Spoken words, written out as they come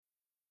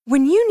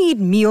When you need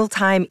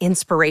mealtime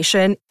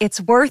inspiration,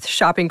 it's worth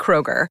shopping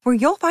Kroger, where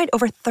you'll find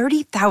over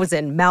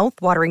 30,000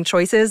 mouth-watering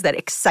choices that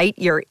excite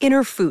your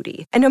inner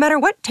foodie. And no matter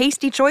what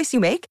tasty choice you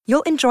make,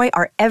 you'll enjoy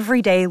our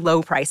everyday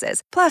low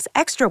prices, plus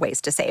extra ways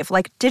to save,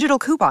 like digital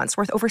coupons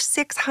worth over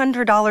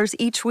 $600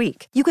 each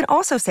week. You can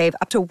also save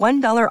up to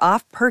 $1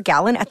 off per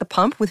gallon at the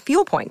pump with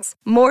fuel points.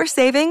 More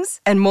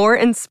savings and more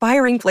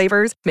inspiring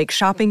flavors make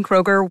shopping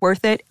Kroger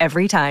worth it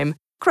every time.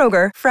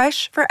 Kroger,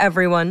 fresh for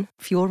everyone.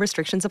 Fuel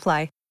restrictions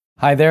apply.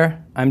 Hi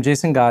there, I'm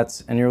Jason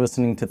Gotts, and you're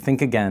listening to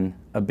Think Again,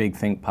 a Big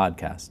Think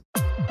podcast.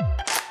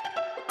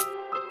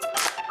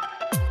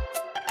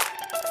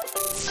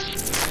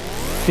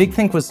 Big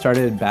Think was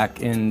started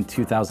back in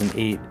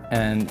 2008,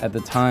 and at the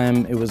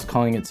time it was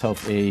calling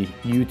itself a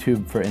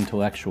YouTube for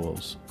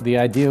intellectuals. The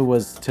idea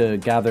was to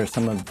gather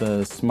some of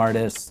the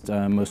smartest,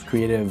 most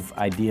creative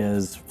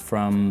ideas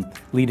from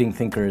leading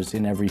thinkers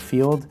in every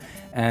field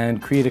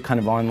and create a kind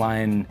of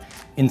online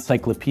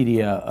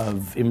encyclopedia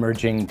of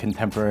emerging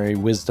contemporary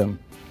wisdom.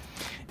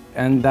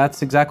 And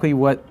that's exactly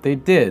what they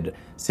did.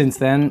 Since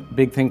then,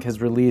 Big Think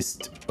has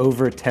released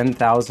over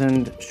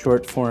 10,000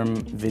 short-form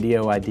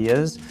video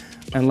ideas.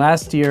 And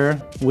last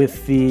year,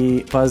 with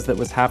the buzz that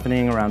was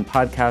happening around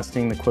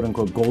podcasting, the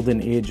quote-unquote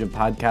golden age of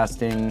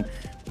podcasting,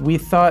 we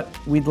thought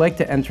we'd like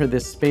to enter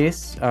this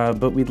space,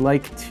 but we'd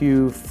like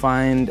to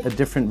find a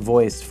different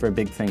voice for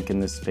Big Think in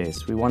this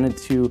space. We wanted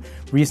to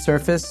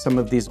resurface some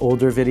of these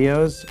older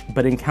videos,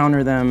 but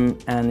encounter them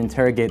and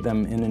interrogate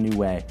them in a new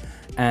way.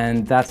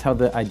 And that's how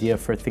the idea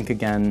for Think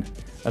Again,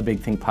 a Big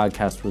Think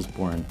podcast was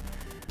born.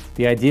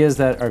 The idea is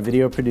that our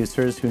video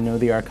producers who know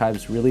the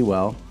archives really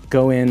well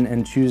go in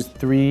and choose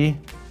 3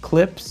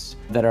 clips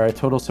that are a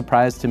total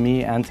surprise to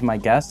me and to my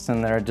guests,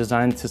 and that are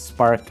designed to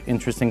spark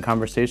interesting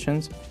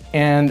conversations.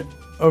 And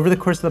over the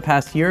course of the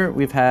past year,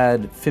 we've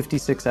had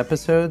 56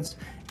 episodes,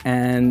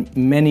 and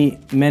many,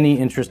 many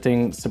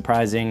interesting,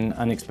 surprising,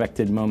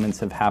 unexpected moments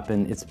have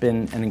happened. It's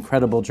been an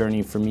incredible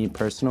journey for me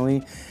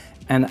personally.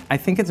 And I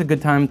think it's a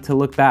good time to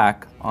look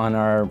back on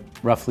our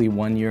roughly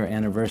 1-year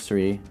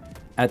anniversary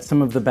at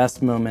some of the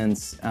best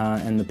moments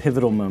and the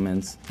pivotal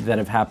moments that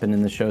have happened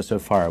in the show so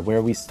far,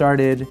 where we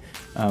started,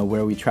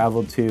 where we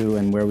traveled to,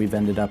 and where we've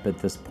ended up at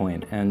this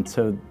point. And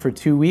so for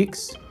 2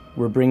 weeks,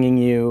 we're bringing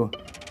you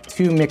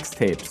 2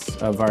 mixtapes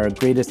of our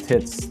greatest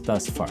hits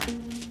thus far.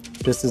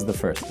 This is the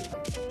first.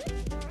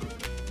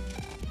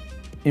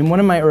 In one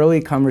of my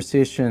early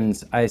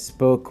conversations, I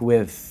spoke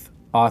with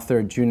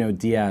author Junot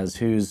Diaz,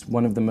 who's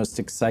one of the most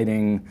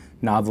exciting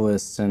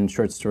novelists and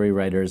short story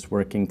writers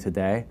working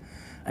today.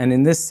 And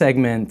in this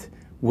segment,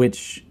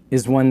 which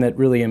is one that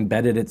really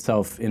embedded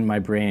itself in my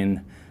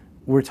brain,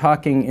 we're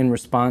talking in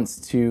response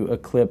to a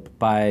clip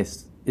by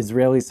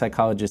Israeli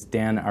psychologist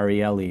Dan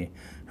Ariely,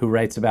 who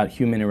writes about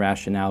human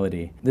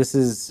irrationality. This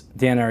is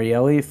Dan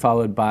Ariely,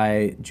 followed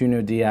by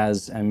Junot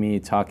Diaz and me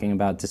talking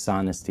about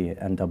dishonesty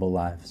and double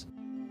lives.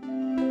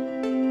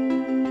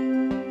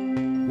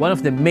 One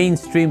of the main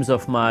streams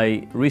of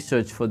my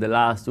research for the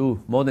last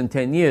more than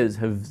 10 years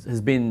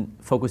has been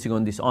focusing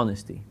on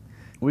dishonesty.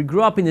 We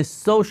grew up in a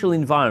social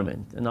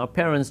environment, and our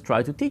parents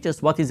tried to teach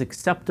us what is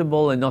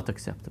acceptable and not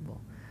acceptable.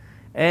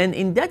 And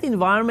in that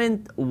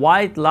environment,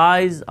 white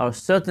lies are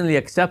certainly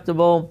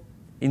acceptable,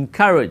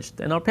 encouraged,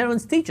 and our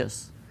parents teach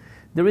us.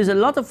 There is a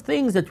lot of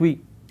things that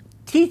we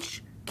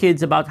teach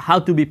kids about how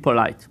to be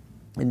polite.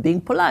 And being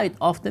polite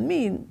often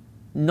means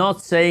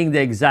not saying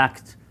the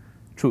exact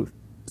truth.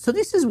 So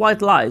this is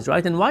white lies,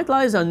 right? And white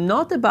lies are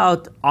not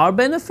about our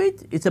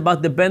benefit, it's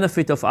about the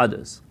benefit of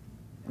others.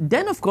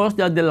 Then, of course,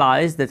 there are the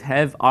lies that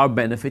have our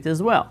benefit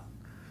as well.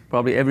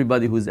 Probably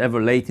everybody who's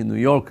ever late in New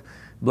York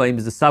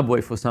blames the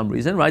subway for some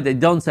reason, right? They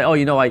don't say,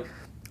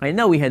 I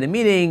know we had a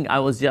meeting,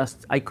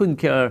 I couldn't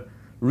care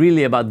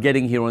really about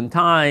getting here on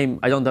time,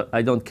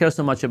 I don't care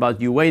so much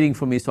about you waiting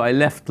for me, so I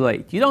left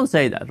late. You don't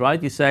say that,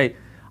 right? You say,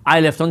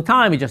 I left on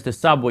time, it's just a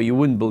subway, you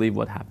wouldn't believe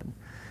what happened.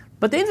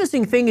 But the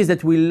interesting thing is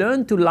that we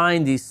learn to lie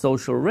in this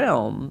social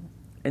realm,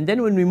 and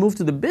then when we move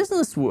to the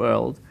business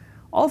world,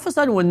 all of a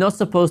sudden we're not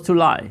supposed to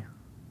lie.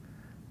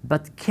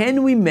 But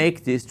can we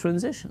make this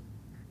transition?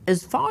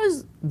 As far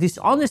as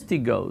dishonesty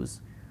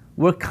goes,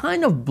 we're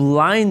kind of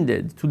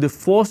blinded to the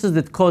forces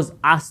that cause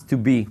us to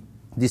be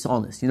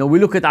dishonest. We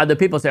look at other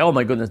people and say, oh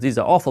my goodness, these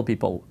are awful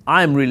people.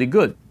 I'm really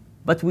good.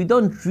 But we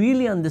don't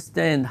really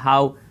understand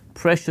how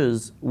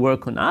pressures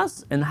work on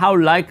us and how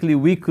likely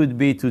we could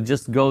be to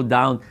just go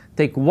down,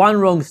 take one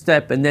wrong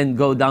step and then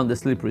go down the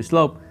slippery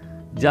slope,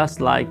 just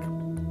like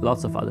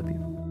lots of other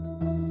people.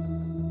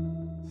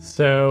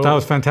 So that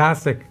was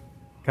fantastic.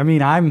 I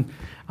mean, I'm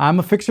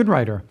a fiction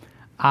writer.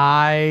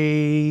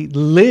 I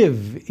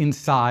live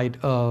inside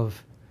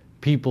of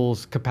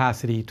people's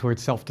capacity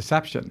towards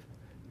self-deception.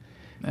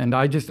 And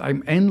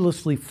I'm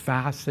endlessly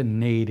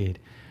fascinated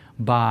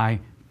by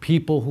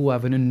people who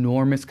have an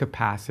enormous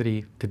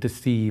capacity to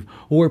deceive,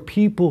 or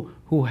people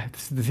who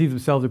deceive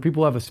themselves, or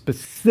people who have a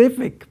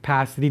specific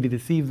capacity to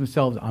deceive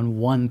themselves on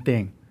one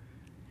thing.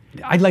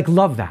 I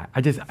love that.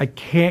 I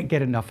can't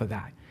get enough of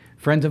that.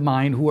 Friends of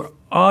mine who are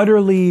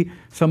utterly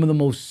some of the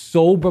most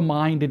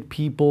sober-minded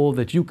people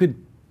that you could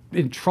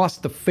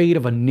entrust the fate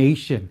of a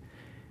nation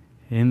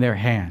in their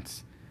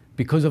hands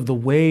because of the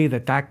way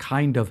that that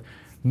kind of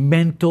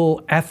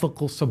mental,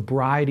 ethical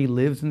sobriety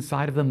lives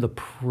inside of them, the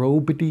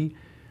probity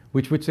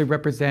which they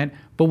represent.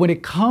 But when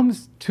it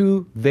comes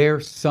to their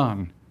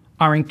son,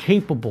 are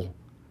incapable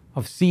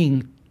of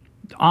seeing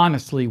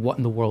honestly what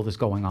in the world is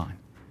going on.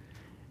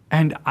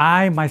 And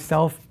I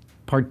myself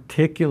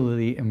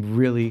particularly am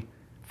really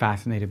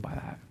fascinated by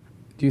that.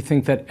 Do you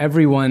think that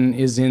everyone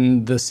is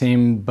in the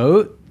same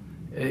boat?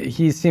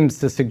 He seems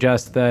to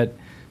suggest that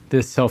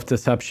this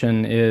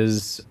self-deception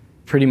is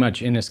pretty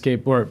much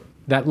inescapable, or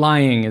that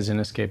lying is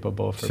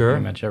inescapable for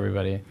pretty much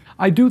everybody.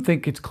 I do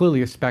think it's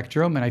clearly a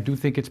spectrum, and I do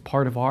think it's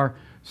part of our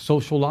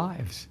social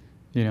lives.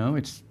 You know,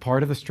 it's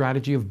part of the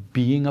strategy of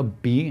being a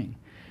being,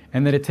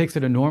 and that it takes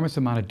an enormous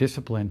amount of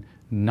discipline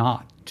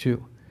not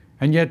to.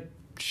 And yet,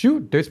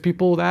 shoot, there's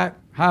people that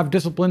have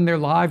disciplined their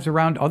lives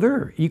around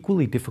other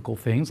equally difficult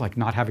things, like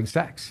not having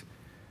sex,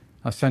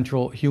 a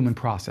central human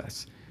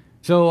process.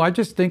 So I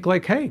just think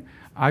like, hey,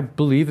 I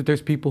believe that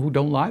there's people who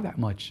don't lie that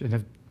much and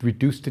have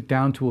reduced it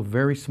down to a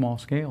very small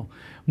scale.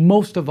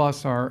 Most of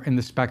us are in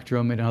the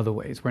spectrum in other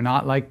ways. We're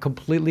not like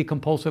completely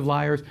compulsive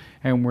liars,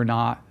 and we're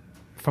not,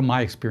 from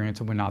my experience,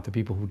 and we're not the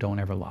people who don't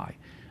ever lie.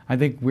 I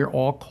think we're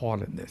all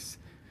caught in this.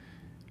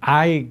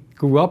 I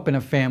grew up in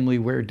a family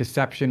where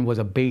deception was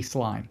a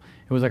baseline.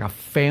 It was like a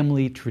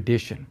family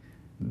tradition.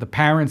 The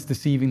parents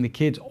deceiving the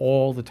kids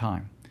all the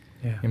time.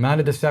 Yeah. The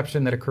amount of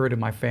deception that occurred in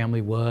my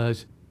family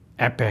was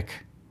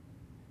epic.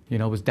 You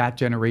know, it was that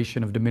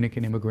generation of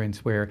Dominican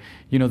immigrants where,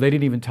 you know, they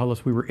didn't even tell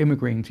us we were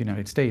immigrating to the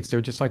United States.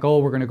 They're just like, oh,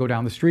 we're going to go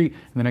down the street,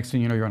 and the next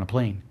thing you know, you're on a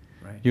plane.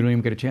 Right. You don't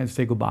even get a chance to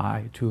say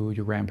goodbye to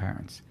your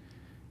grandparents.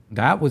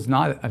 That was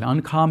not an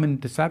uncommon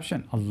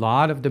deception. A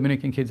lot of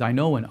Dominican kids I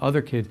know and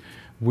other kids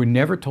were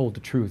never told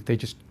the truth. They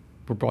just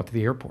were brought to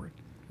the airport.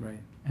 Right.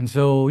 And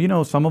so, you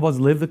know, some of us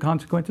live the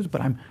consequences,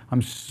 but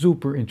I'm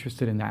super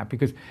interested in that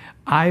because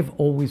I've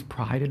always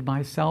prided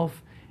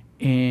myself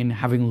in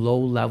having low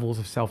levels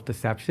of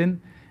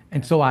self-deception.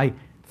 And so I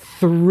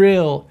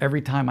thrill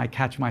every time I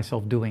catch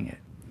myself doing it.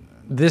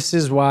 This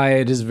is why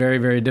it is very,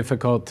 very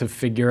difficult to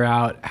figure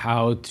out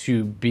how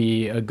to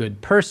be a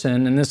good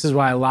person. And this is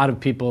why a lot of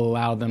people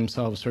allow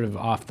themselves sort of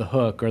off the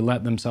hook, or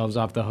let themselves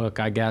off the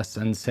hook, I guess,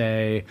 and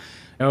say,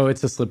 oh,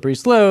 it's a slippery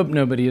slope.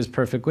 Nobody is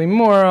perfectly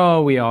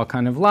moral. We all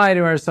kind of lie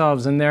to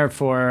ourselves, and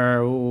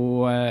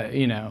therefore,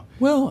 you know.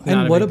 Well,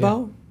 and what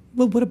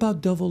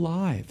about double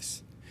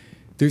lives?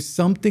 There's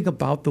something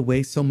about the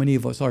way so many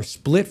of us are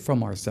split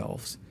from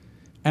ourselves.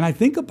 And I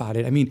think about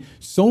it, I mean,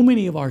 so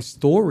many of our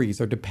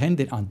stories are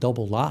dependent on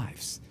double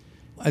lives.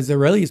 As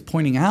Aureli is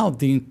pointing out,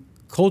 the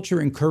culture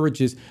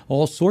encourages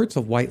all sorts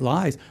of white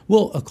lies.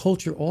 Well, a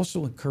culture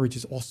also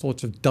encourages all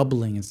sorts of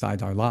doubling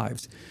inside our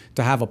lives.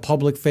 To have a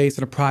public face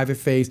and a private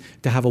face,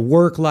 to have a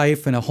work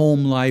life and a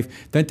home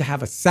life, then to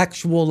have a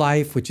sexual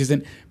life, which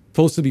isn't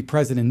supposed to be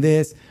present in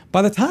this.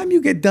 By the time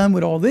you get done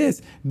with all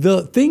this,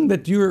 the thing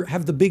that you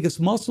have the biggest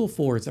muscle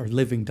for is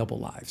living double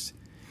lives.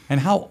 And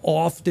how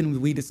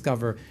often we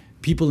discover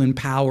people in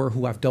power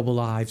who have double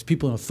lives,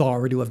 people in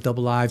authority who have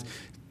double lives.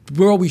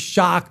 We're always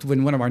shocked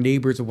when one of our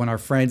neighbors or one of our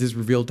friends is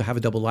revealed to have a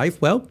double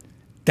life. Well,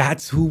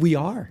 that's who we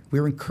are.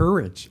 We're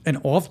encouraged. And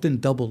often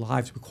double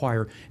lives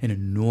require an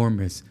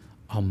enormous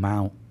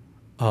amount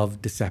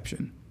of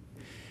deception.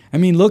 I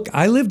mean, look,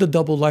 I lived a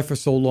double life for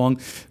so long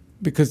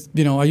because,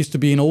 you know, I used to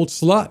be an old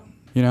slut.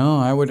 You know,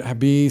 I would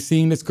be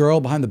seeing this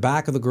girl behind the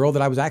back of the girl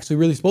that I was actually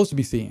really supposed to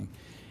be seeing.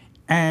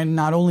 And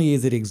not only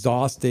is it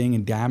exhausting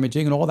and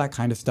damaging and all that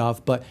kind of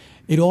stuff, but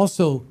it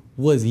also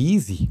was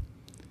easy.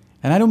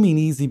 And I don't mean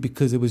easy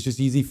because it was just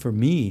easy for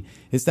me.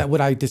 It's that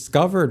what I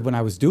discovered when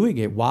I was doing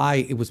it,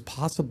 why it was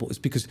possible, is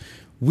because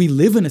we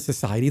live in a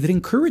society that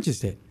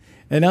encourages it.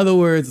 In other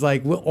words,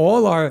 like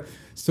all our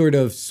sort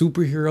of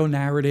superhero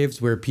narratives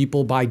where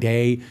people by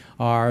day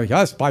are,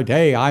 yes, by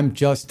day, I'm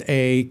just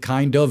a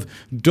kind of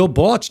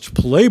debauched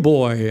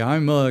playboy.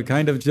 I'm a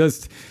kind of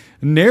just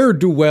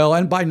ne'er-do-well,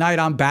 and by night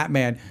I'm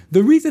Batman.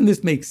 The reason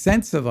this makes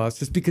sense of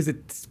us is because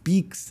it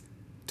speaks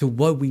to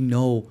what we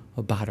know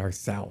about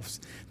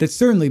ourselves. That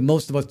certainly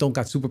most of us don't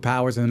got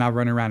superpowers and are not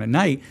running around at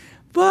night,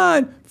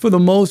 but for the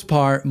most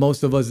part,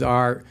 most of us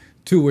are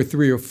 2 or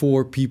 3 or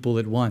 4 people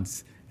at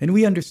once. And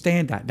we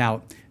understand that.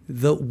 Now,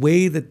 the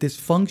way that this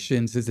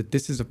functions is that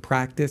this is a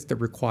practice that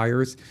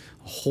requires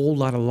a whole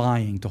lot of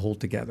lying to hold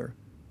together.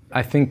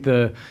 I think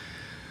the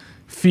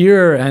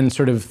fear and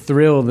sort of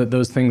thrill that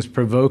those things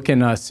provoke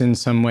in us in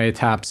some way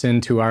taps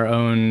into our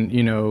own,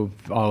 you know,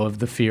 all of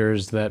the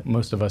fears that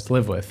most of us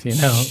live with, you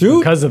know,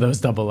 because of those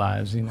double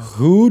lives, you know.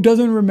 Who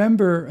doesn't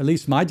remember, at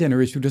least my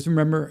generation, who doesn't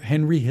remember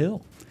Henry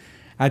Hill?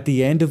 At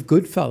the end of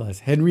Goodfellas,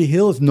 Henry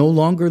Hill is no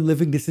longer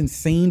living this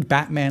insane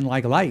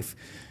Batman-like life,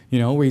 you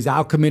know, where he's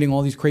out committing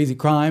all these crazy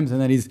crimes,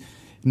 and then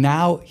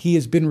he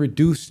has been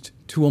reduced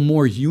to a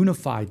more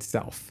unified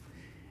self.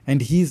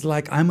 And he's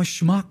like, I'm a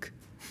schmuck.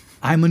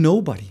 I'm a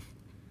nobody.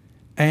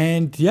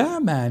 And yeah,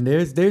 man,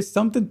 there's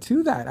something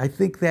to that. I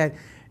think that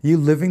You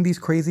living these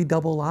crazy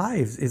double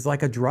lives is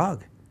like a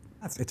drug.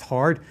 It's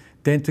hard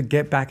then to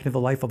get back into the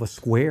life of a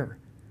square.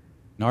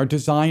 And our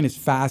design is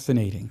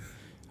fascinating.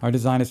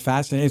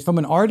 From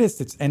an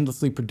artist, it's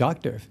endlessly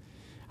productive.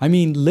 I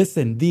mean,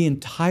 listen, the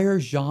entire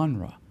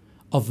genre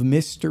of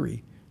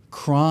mystery,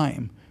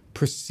 crime,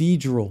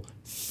 procedural,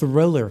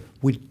 thriller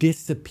would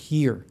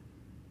disappear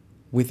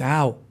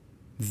without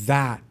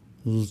that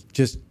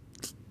just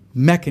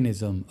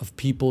mechanism of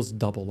people's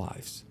double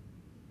lives.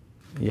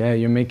 Yeah,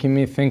 you're making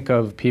me think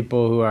of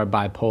people who are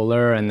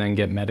bipolar and then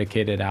get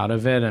medicated out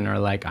of it and are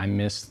like, I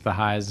miss the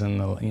highs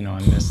and I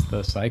miss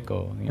the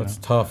cycle. That's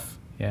tough.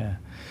 Yeah.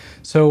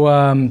 So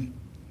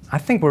I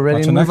think we're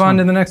ready to move on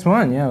to the next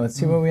one. Yeah, let's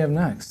see what we have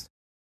next.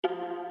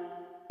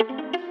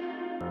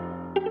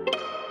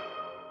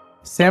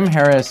 Sam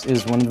Harris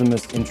is one of the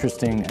most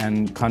interesting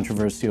and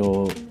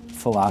controversial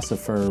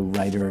philosopher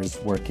writers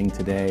working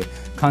today.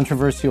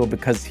 Controversial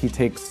because he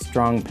takes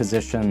strong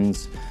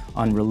positions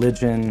on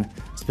religion,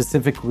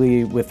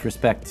 specifically with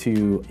respect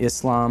to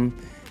Islam.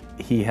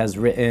 He has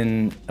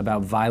written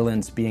about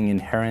violence being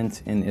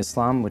inherent in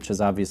Islam, which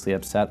has obviously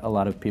upset a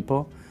lot of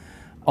people.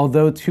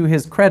 Although to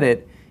his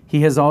credit,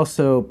 he has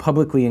also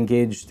publicly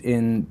engaged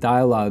in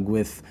dialogue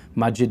with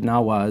Maajid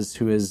Nawaz,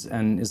 who is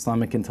an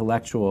Islamic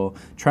intellectual,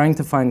 trying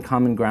to find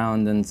common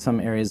ground in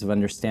some areas of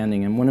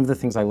understanding. And one of the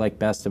things I like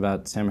best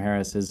about Sam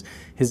Harris is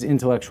his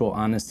intellectual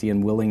honesty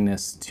and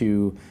willingness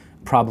to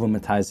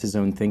problematize his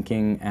own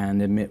thinking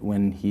and admit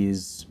when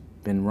he's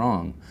been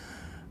wrong.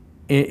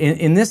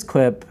 In this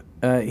clip,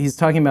 he's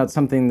talking about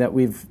something that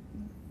we've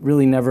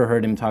really never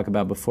heard him talk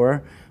about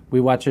before. We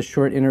watch a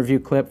short interview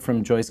clip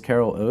from Joyce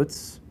Carol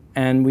Oates,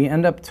 and we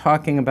end up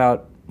talking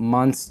about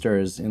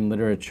monsters in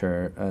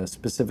literature,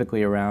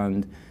 specifically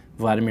around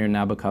Vladimir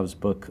Nabokov's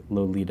book,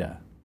 Lolita.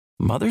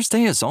 Mother's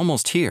Day is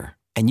almost here,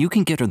 and you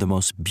can get her the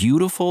most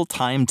beautiful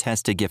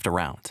time-tested gift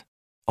around.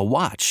 A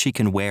watch she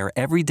can wear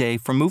every day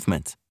from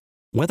Movement.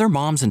 Whether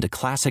mom's into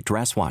classic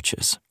dress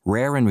watches,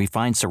 rare and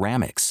refined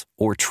ceramics,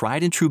 or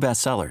tried and true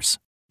bestsellers,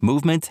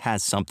 Movement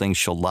has something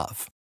she'll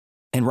love.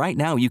 And right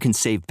now you can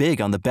save big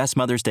on the best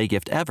Mother's Day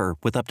gift ever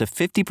with up to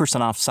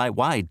 50% off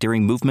site-wide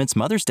during Movement's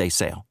Mother's Day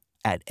sale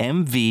at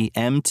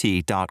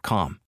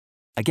MVMT.com.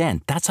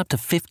 Again, that's up to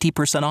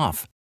 50%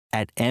 off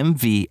at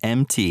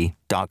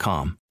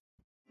MVMT.com.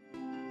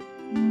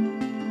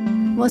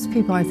 Most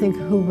people, I think,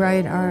 who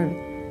write are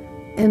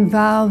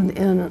involved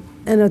in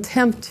an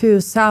attempt to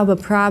solve a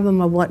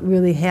problem of what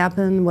really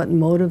happened, what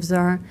motives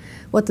are,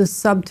 what the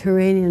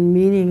subterranean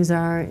meanings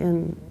are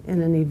in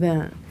an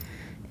event.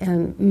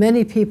 And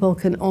many people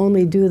can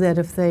only do that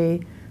if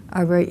they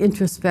are very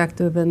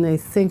introspective and they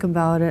think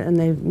about it and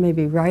they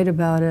maybe write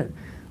about it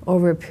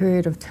over a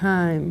period of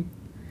time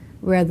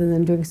rather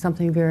than doing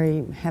something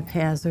very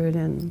haphazard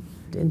and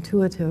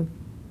intuitive.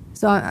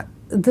 So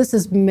this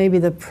is maybe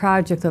the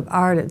project of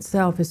art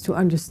itself, is to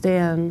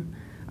understand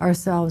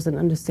ourselves and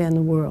understand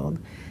the world,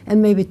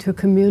 and maybe to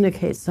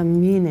communicate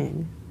some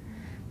meaning.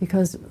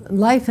 Because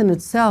life in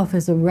itself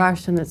is a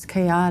rush and it's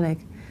chaotic,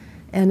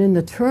 and in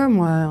the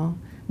turmoil,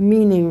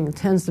 meaning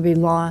tends to be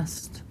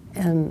lost,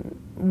 and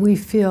we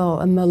feel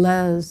a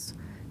malaise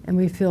and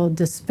we feel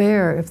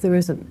despair if there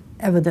isn't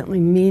evidently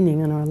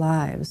meaning in our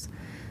lives.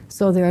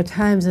 So there are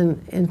times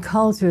in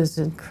cultures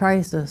in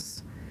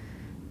crisis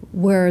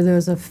where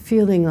there's a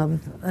feeling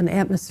of an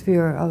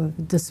atmosphere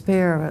of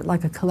despair,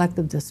 like a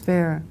collective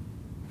despair.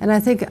 And I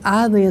think,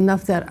 oddly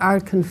enough, that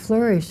art can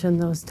flourish in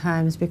those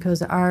times,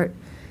 because art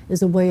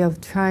is a way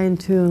of trying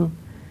to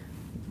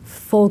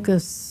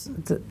focus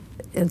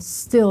and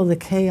still the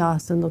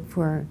chaos and look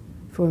for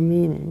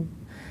meaning.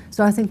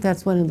 So I think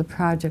that's one of the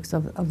projects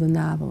of the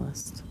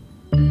novelist.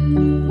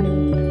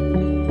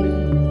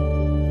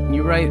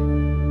 You write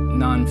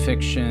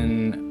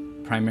nonfiction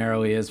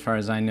primarily, as far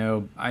as I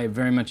know. I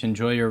very much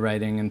enjoy your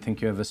writing and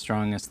think you have a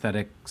strong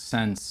aesthetic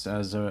sense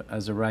as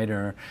a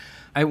writer.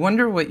 I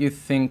wonder what you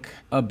think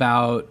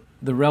about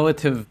the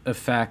relative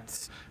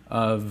effects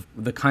of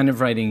the kind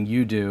of writing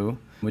you do,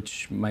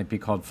 which might be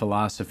called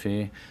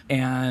philosophy,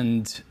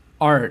 and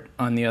art,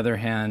 on the other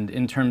hand,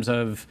 in terms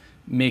of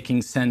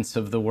making sense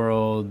of the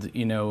world,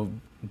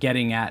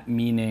 getting at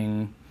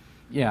meaning.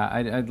 Yeah,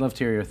 I'd love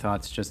to hear your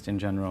thoughts just in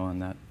general on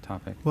that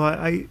topic. Well,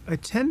 I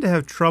tend to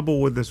have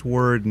trouble with this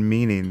word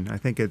meaning. I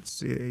think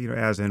it's,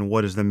 as in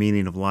what is the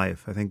meaning of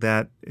life? I think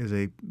that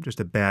is just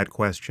a bad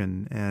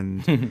question.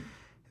 And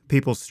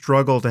people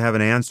struggle to have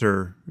an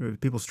answer.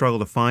 People struggle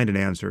to find an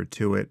answer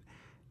to it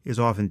is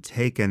often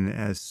taken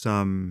as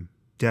some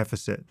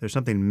deficit. There's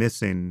something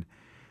missing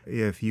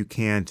if you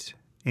can't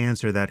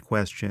answer that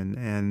question.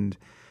 And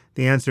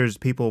the answers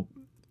people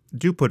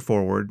do put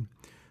forward,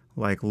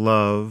 like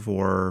love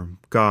or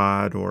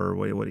God or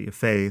what do you,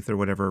 faith or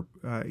whatever,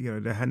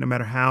 no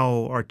matter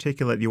how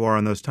articulate you are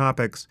on those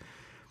topics,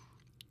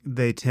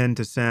 they tend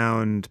to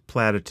sound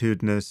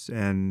platitudinous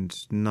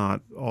and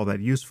not all that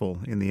useful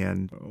in the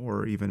end,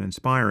 or even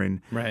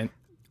inspiring. Right.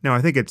 Now,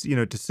 I think it's,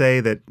 to say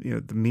that,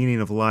 the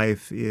meaning of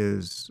life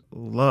is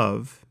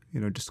love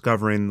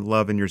discovering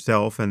love in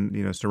yourself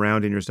and,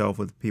 surrounding yourself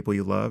with people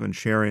you love and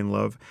sharing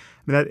love.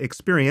 I mean, that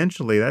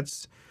experientially,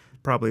 that's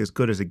probably as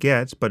good as it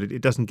gets, but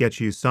it doesn't get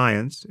you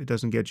science. It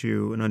doesn't get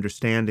you an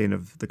understanding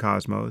of the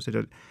cosmos.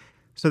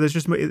 So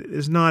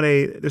there's not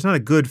a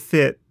good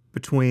fit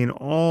between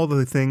all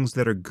the things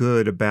that are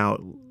good about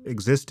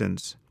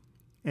existence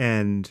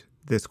and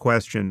this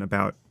question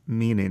about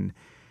meaning.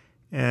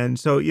 And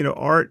so,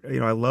 art,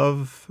 I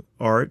love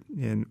art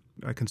and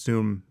I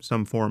consume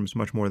some forms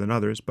much more than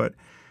others, but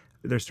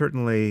there's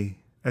certainly,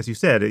 as you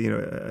said,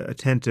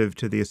 attentive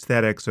to the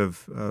aesthetics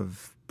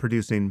of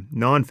producing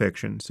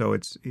nonfiction. So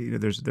it's,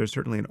 there's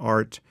certainly an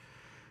art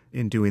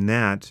in doing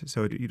that.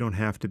 So you don't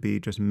have to be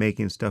just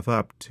making stuff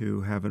up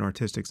to have an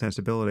artistic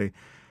sensibility.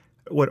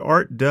 What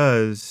art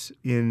does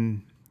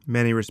in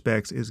many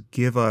respects is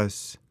give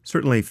us,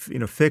 certainly,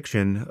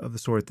 fiction of the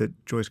sort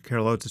that Joyce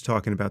Carol Oates is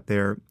talking about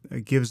there,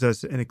 gives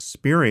us an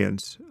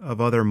experience of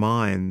other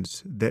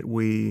minds that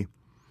we,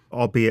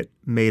 albeit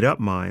made up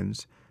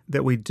minds,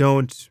 that we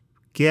don't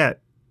get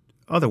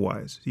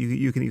otherwise.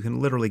 You can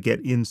literally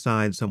get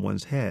inside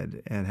someone's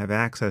head and have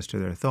access to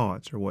their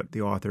thoughts or what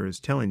the author is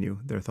telling you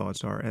their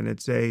thoughts are. And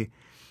it's a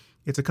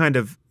kind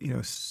of,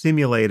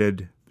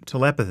 simulated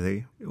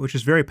telepathy, which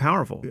is very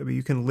powerful. I mean,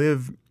 you can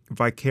live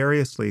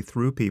vicariously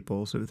through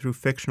people, so through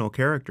fictional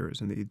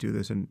characters, and you do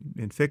this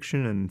in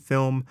fiction and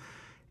film,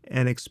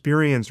 and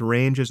experience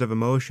ranges of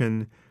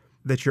emotion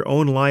that your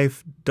own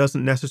life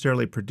doesn't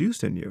necessarily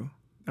produce in you.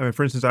 I mean,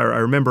 for instance, I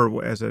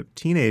remember as a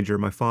teenager,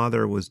 my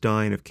father was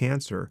dying of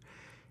cancer,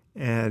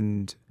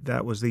 and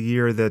that was the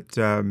year that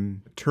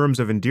Terms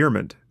of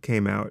Endearment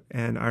came out,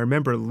 and I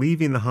remember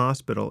leaving the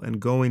hospital and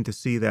going to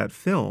see that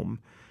film.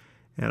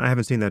 And I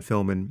haven't seen that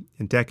film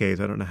in decades.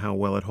 I don't know how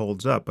well it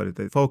holds up, but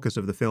the focus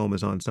of the film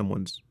is on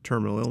someone's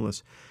terminal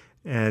illness.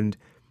 And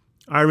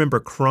I remember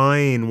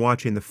crying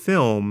watching the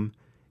film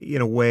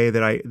in a way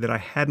that I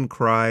hadn't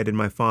cried in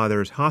my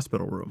father's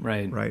hospital room.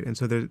 Right. And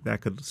so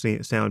that could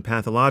sound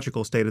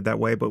pathological stated that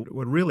way, but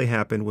what really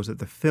happened was that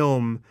the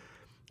film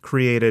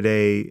created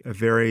a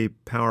very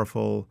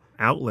powerful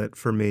outlet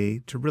for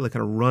me to really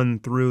kind of run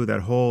through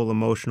that whole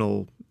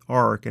emotional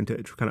arc and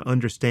to kind of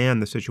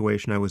understand the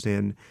situation I was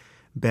in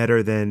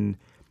better than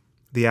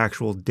the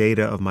actual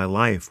data of my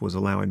life was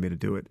allowing me to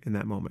do it in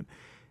that moment.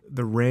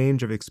 The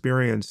range of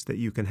experience that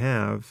you can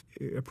have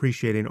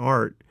appreciating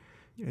art,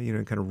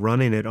 kind of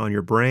running it on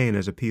your brain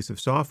as a piece of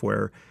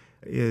software,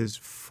 is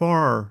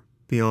far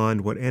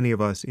beyond what any of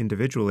us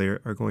individually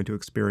are going to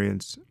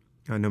experience,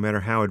 no matter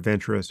how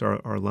adventurous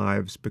our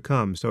lives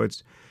become. So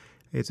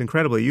it's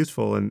incredibly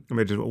useful. And I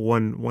mean, just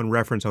one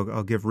reference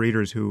I'll give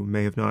readers who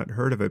may have not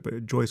heard of it,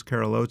 but Joyce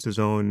Carol Oates'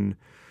 own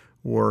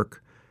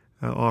work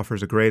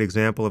offers a great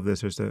example of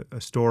this. There's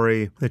a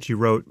story that she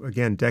wrote,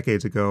 again,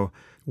 decades ago,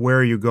 Where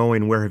Are You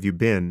Going, Where Have You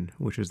Been?,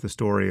 which is the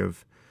story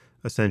of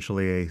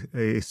essentially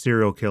a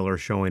serial killer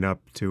showing up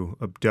to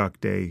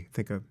abduct a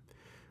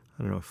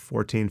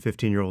 14,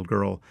 15-year-old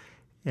girl.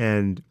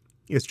 And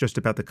it's just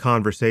about the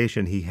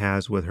conversation he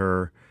has with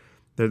her.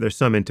 There's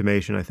some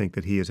intimation, I think,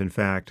 that he is, in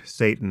fact,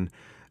 Satan,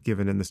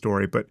 given in the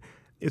story. But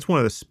it's one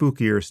of the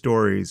spookier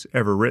stories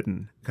ever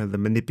written, kind of the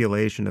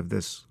manipulation of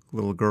this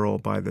little girl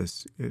by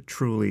this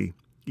truly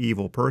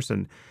evil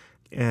person.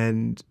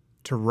 And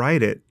to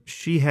write it,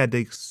 she had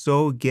to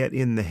so get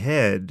in the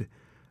head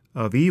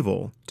of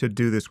evil to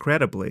do this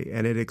credibly.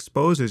 And it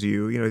exposes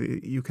you,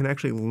 you can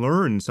actually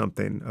learn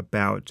something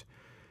about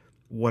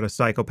what a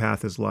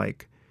psychopath is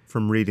like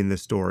from reading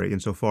this story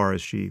insofar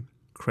as she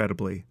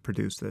credibly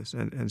produced this.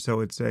 And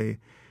so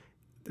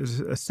there's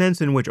a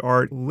sense in which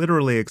art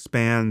literally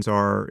expands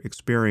our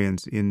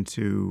experience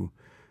into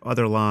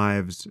other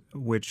lives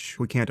which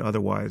we can't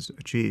otherwise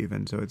achieve.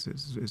 And so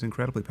it's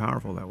incredibly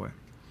powerful that way.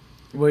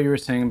 What you were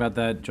saying about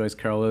that Joyce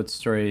Carol Oates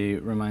story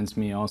reminds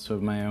me also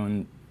of my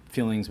own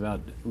feelings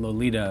about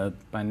Lolita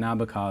by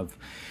Nabokov,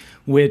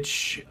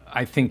 which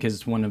I think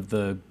is one of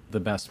the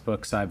best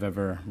books I've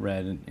ever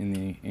read in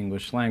the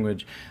English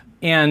language.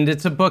 And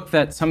it's a book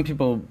that some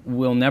people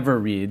will never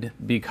read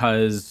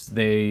because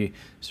they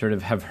sort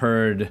of have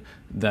heard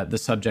that the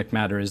subject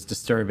matter is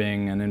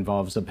disturbing and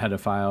involves a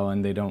pedophile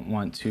and they don't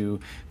want to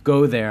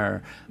go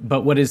there.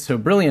 But what is so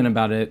brilliant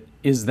about it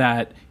is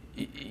that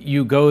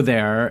you go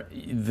there,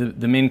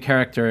 the main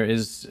character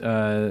is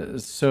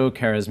so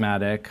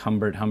charismatic,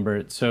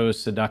 Humbert, so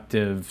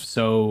seductive,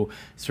 so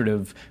sort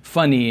of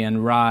funny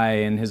and wry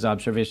in his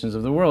observations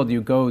of the world.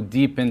 You go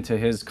deep into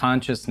his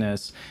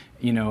consciousness,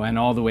 and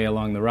all the way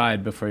along the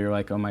ride before you're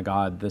like, oh my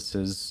God, this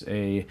is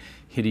a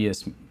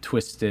hideous,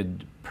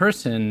 twisted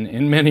person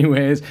in many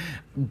ways.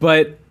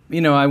 But,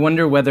 I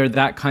wonder whether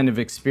that kind of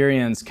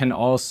experience can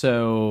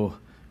also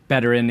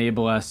better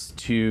enable us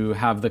to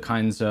have the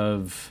kinds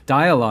of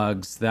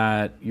dialogues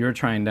that you're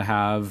trying to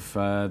have,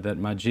 that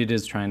Majid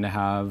is trying to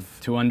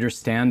have, to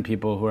understand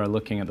people who are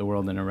looking at the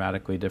world in a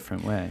radically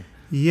different way.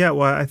 Yeah,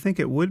 well, I think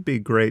it would be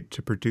great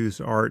to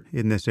produce art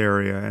in this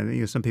area,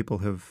 and some people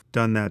have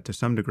done that to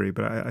some degree,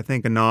 but I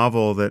think a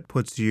novel that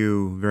puts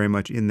you very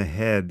much in the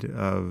head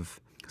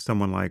of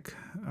someone like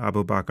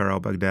Abu Bakr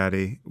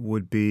al-Baghdadi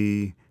would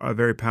be a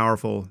very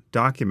powerful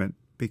document,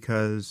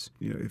 because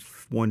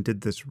if one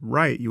did this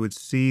right, you would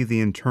see the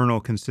internal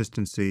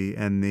consistency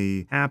and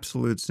the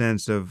absolute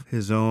sense of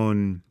his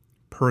own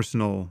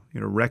personal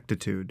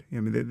rectitude. I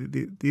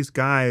mean, these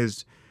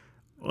guys,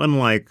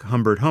 unlike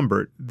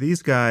Humbert,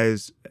 these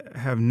guys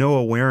have no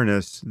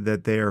awareness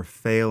that they are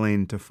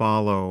failing to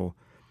follow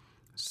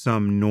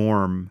some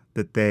norm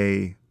that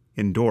they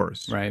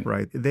endorse.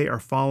 Right. They are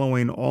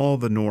following all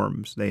the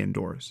norms they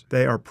endorse.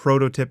 They are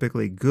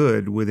prototypically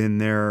good within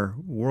their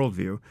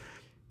worldview.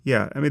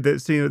 Yeah, I mean,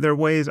 there are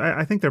ways.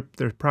 I think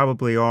there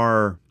probably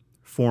are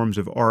forms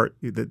of art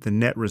that the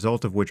net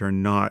result of which are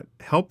not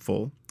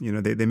helpful.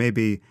 They may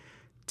be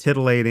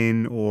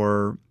titillating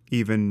or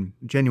even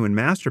genuine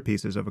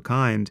masterpieces of a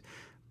kind,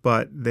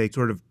 but they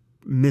sort of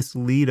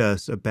mislead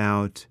us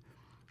about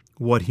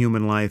what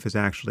human life is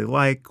actually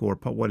like, or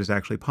what is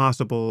actually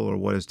possible, or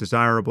what is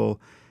desirable.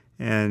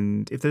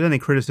 And if there's any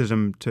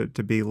criticism to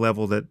be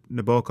leveled at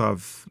Nabokov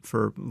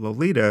for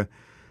Lolita,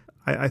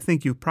 I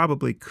think you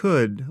probably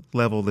could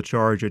level the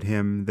charge at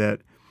him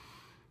that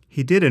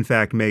he did, in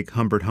fact, make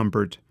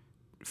Humbert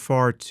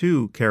far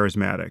too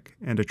charismatic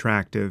and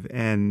attractive.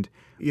 And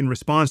in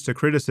response to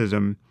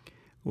criticism,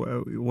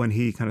 when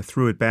he kind of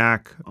threw it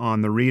back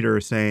on the reader,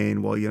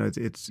 saying, well,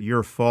 it's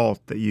your fault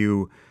that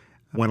you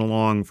went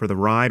along for the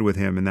ride with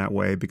him in that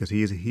way, because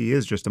he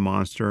is just a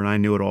monster, and I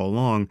knew it all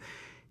along.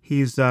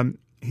 He's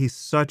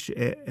such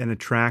an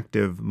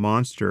attractive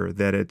monster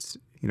that it's,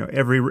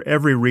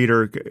 every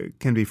reader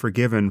can be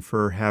forgiven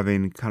for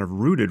having kind of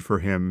rooted for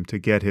him to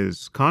get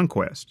his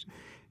conquest.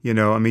 I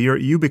mean,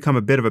 you become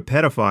a bit of a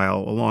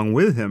pedophile along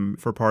with him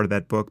for part of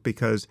that book,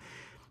 because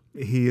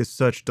he is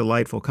such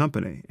delightful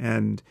company.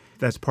 And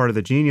that's part of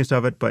the genius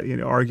of it, but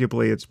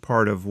arguably it's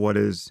part of what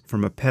is,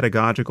 from a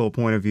pedagogical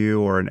point of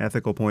view or an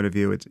ethical point of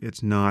view,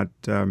 it's not...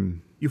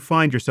 you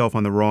find yourself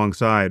on the wrong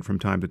side from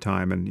time to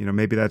time, and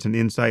maybe that's an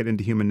insight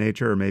into human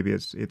nature, or maybe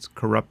it's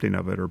corrupting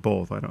of it, or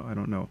both. I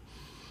don't know.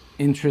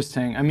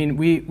 Interesting. I mean,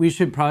 we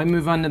should probably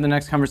move on to the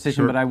next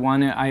conversation, Sure. but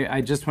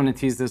I just want to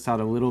tease this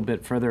out a little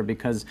bit further,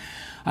 because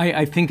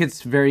I think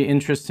it's very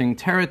interesting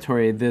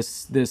territory,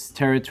 this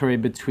territory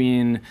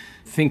between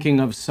thinking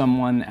of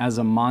someone as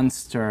a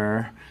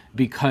monster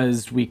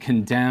because we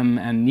condemn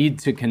and need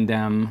to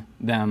condemn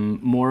them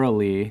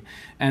morally,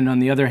 and on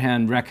the other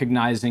hand,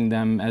 recognizing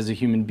them as a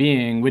human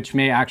being, which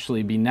may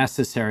actually be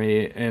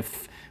necessary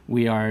if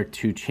we are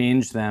to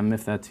change them,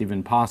 if that's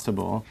even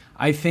possible.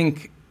 I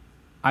think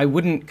I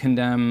wouldn't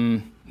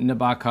condemn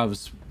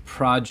Nabokov's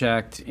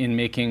project in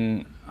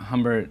making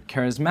Humbert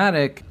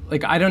charismatic.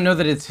 Like, I don't know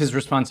that it's his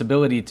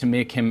responsibility to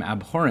make him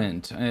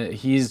abhorrent.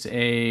 It's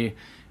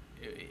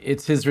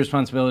his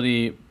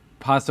responsibility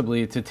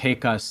possibly to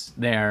take us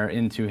there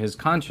into his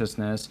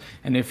consciousness,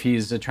 and if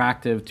he's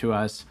attractive to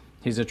us,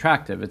 he's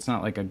attractive. It's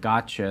not like a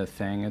gotcha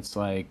thing. It's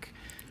like,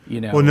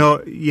 Well,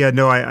 no,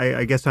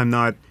 I guess I'm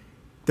not...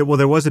 Well,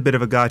 there was a bit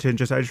of a gotcha, and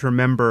I just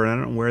remember, and I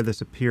don't know where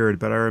this appeared,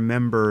 but I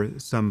remember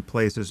some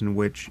places in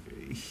which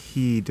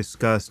he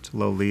discussed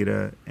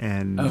Lolita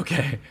and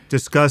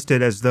discussed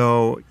it as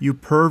though you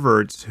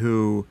perverts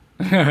who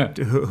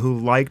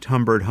liked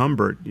Humbert,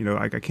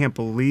 I can't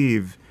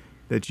believe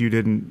that you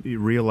didn't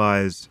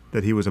realize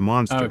that he was a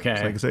monster.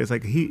 Okay. It's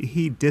like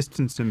he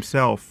distanced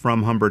himself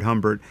from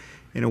Humbert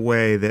in a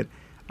way that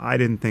I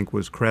didn't think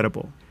was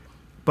credible.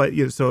 But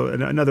so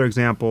another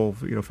example,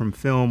 from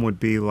film would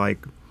be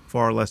like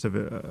far less of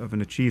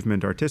an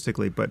achievement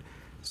artistically, but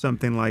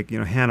something like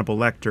Hannibal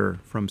Lecter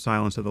from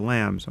Silence of the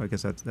Lambs. So I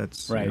guess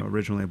that's right.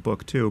 Originally a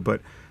book too.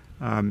 But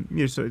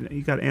so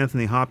you got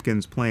Anthony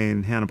Hopkins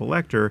playing Hannibal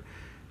Lecter.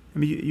 I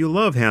mean, you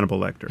love Hannibal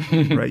Lecter,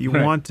 right? You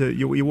right. want to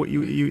you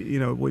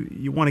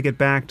want to get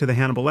back to the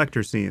Hannibal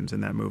Lecter scenes in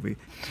that movie,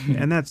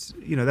 and that's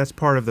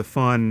part of the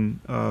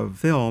fun of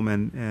film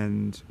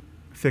and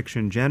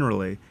fiction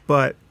generally.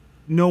 But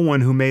no one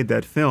who made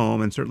that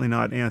film, and certainly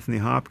not Anthony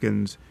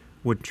Hopkins,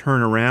 would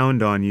turn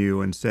around on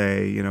you and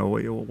say,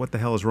 what the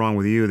hell is wrong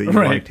with you that you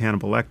liked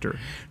Hannibal Lecter?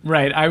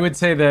 Right. I would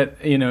say that,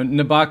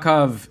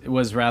 Nabokov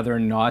was rather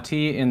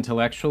naughty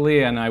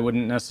intellectually, and I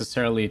wouldn't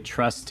necessarily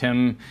trust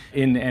him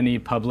in any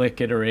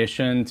public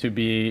iteration to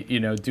be,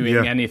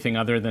 doing anything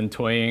other than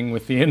toying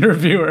with the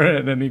interviewer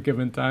at any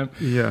given time.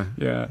 Yeah.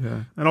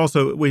 And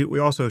also, we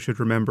also should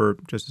remember,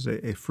 just as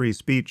a free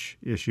speech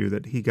issue,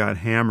 that he got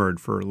hammered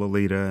for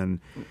Lolita, and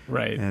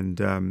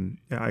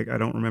I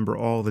don't remember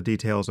all the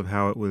details of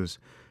how it was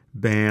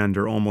banned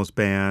or almost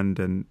banned,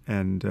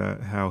 and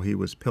how he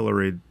was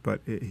pilloried, but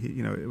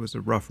it was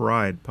a rough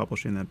ride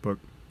publishing that book.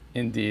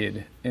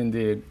 Indeed.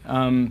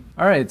 All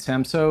right,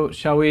 Sam. So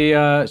shall we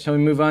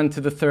move on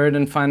to the third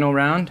and final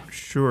round?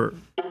 Sure.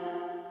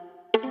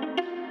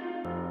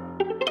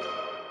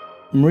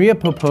 Maria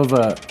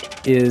Popova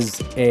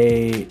is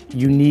a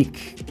unique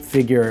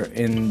figure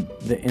in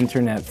the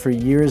internet. For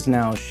years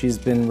now, she's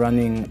been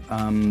running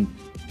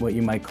what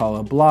you might call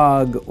a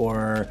blog,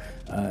 or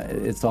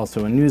it's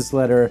also a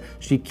newsletter.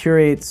 She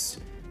curates,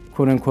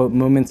 quote unquote,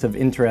 moments of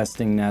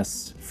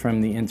interestingness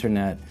from the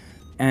internet.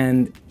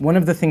 And one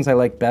of the things I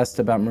like best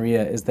about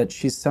Maria is that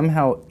she's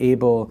somehow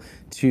able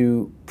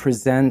to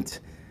present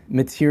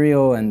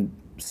material and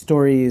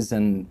stories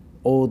and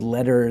old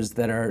letters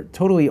that are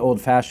totally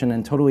old-fashioned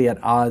and totally at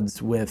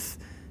odds with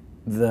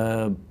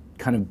the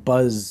kind of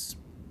buzz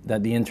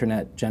that the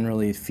internet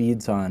generally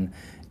feeds on,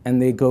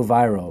 and they go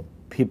viral.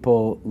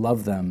 People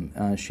love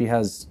them. She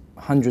has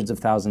hundreds of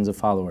thousands of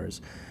followers.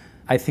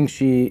 I think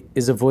she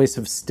is a voice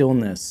of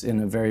stillness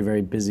in a very,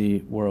 very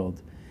busy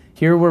world.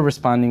 Here we're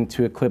responding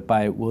to a clip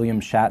by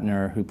William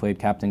Shatner, who played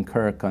Captain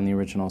Kirk on the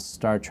original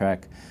Star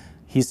Trek.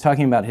 He's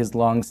talking about his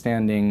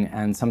long-standing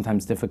and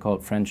sometimes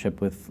difficult friendship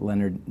with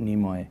Leonard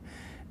Nimoy.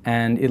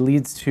 And it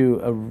leads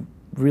to a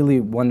really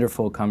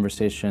wonderful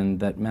conversation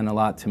that meant a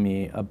lot to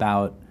me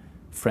about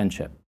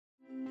friendship.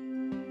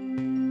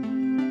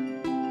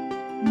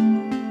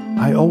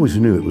 I always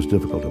knew it was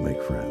difficult to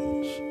make friends.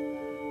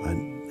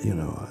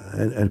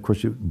 And of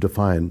course you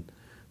define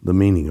the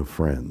meaning of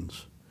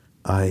friends.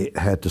 I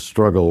had to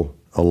struggle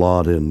a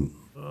lot in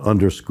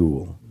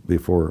underschool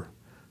before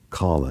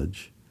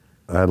college.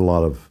 I had a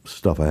lot of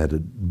stuff I had to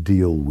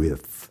deal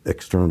with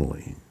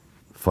externally,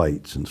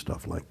 fights and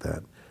stuff like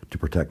that, to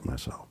protect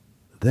myself.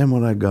 Then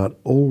when I got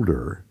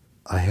older,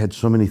 I had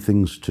so many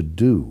things to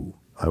do.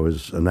 I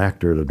was an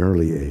actor at an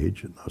early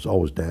age, and I was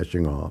always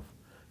dashing off.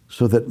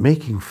 So that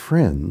making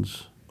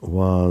friends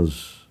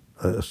was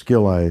a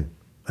skill I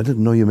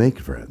didn't know you make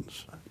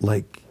friends.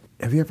 Like,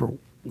 have you ever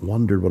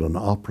wondered what an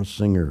opera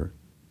singer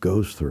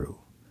goes through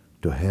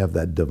to have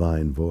that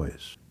divine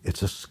voice?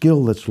 It's a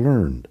skill that's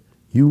learned.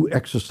 You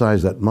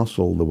exercise that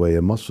muscle the way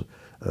a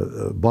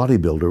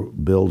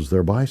bodybuilder builds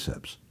their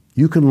biceps.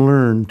 You can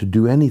learn to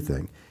do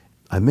anything.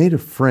 I made a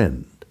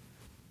friend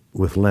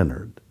with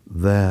Leonard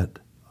that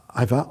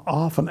I've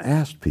often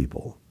asked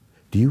people,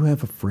 do you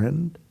have a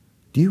friend?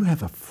 Do you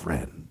have a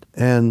friend?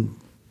 And,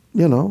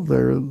 they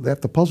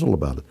have to puzzle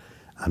about it.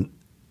 And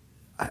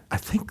I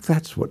think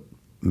that's what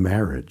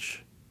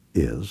marriage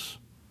is.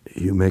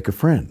 You make a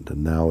friend,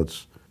 and now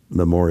it's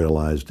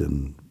memorialized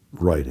in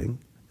writing.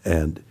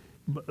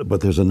 But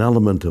there's an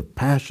element of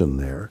passion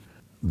there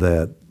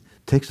that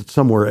takes it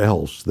somewhere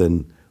else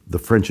than the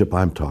friendship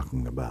I'm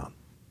talking about.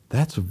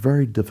 That's a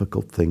very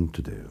difficult thing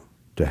to do,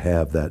 to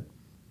have the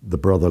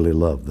brotherly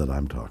love that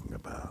I'm talking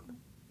about.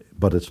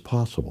 But it's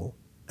possible,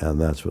 and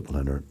that's what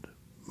Leonard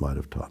might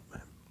have taught me.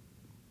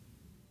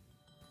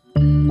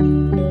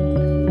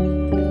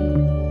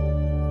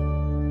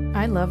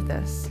 I love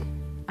this.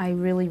 I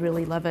really,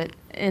 really love it,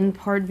 in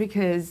part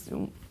because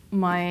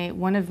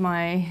one of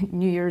my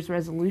New Year's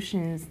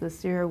resolutions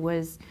this year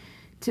was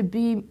to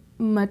be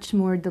much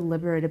more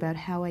deliberate about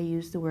how I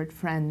use the word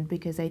friend,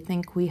 because I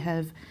think we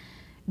have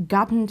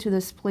gotten to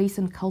this place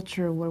in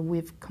culture where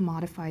we've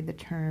commodified the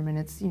term, and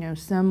it's,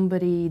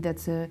 somebody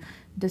that's a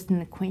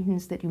distant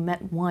acquaintance that you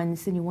met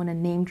once and you want to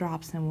name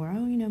drop somewhere.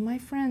 Oh, my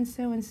friend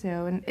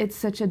so-and-so. And it's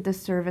such a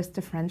disservice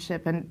to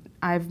friendship. And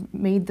I've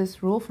made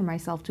this rule for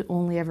myself to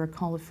only ever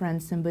call a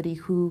friend somebody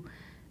who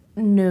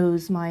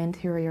knows my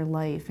interior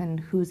life and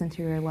whose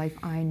interior life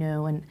I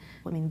know. And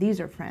these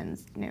are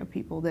friends,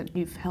 people that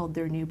you've held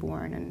their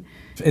newborn. And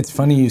it's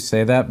funny you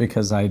say that,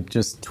 because I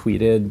just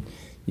tweeted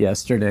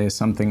yesterday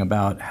something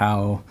about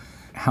how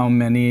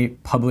many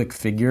public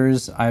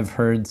figures I've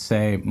heard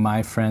say,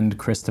 my friend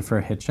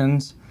Christopher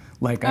Hitchens.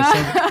 Like I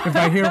said, if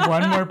I hear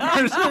one more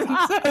person,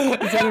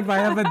 I said if I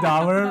had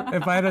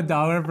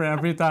 $1 for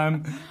every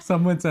time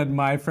someone said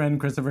my friend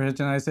Christopher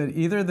Hitchens, I said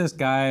either this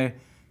guy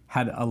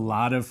had a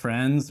lot of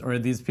friends, or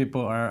these people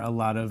are a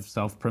lot of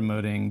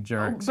self-promoting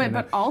jerks.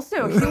 But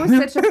also, he was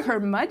such a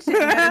curmudgeon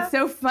that it's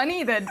so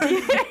funny that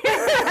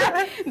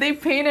they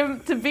paint him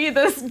to be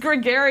this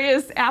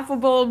gregarious,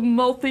 affable,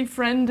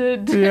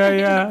 multi-friended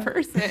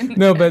person.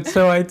 No, but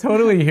so I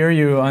totally hear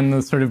you on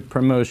the sort of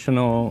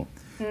promotional,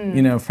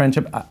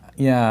 friendship.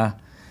 But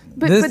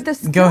the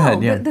skill, go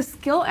ahead, yeah. The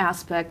skill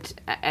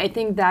aspect, I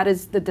think that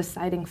is the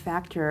deciding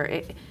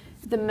factor.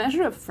 The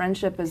measure of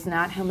friendship is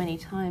not how many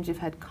times you've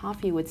had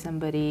coffee with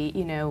somebody,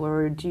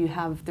 or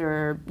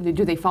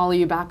do they follow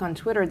you back on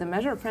Twitter? The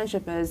measure of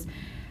friendship is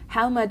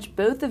how much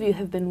both of you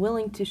have been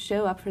willing to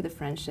show up for the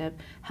friendship,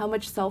 how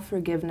much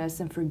self-forgiveness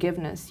and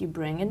forgiveness you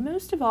bring, and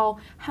most of all,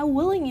 how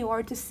willing you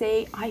are to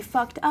say, I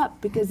fucked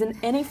up, because in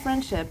any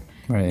friendship,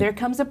 there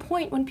comes a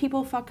point when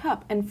people fuck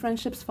up, and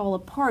friendships fall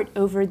apart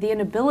over the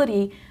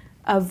inability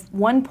of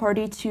one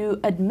party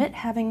to admit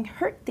having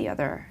hurt the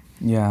other.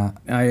 Yeah,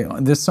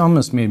 this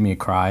almost made me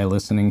cry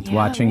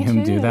watching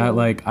him do that.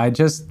 Like, I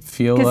just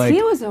feel like... Because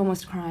he was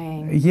almost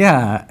crying.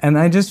 Yeah, and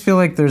I just feel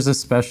like there's a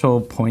special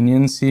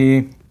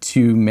poignancy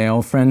to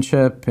male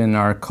friendship in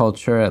our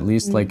culture, at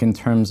least like in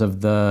terms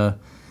of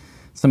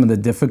some of the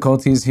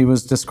difficulties he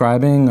was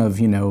describing of,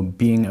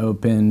 being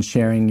open,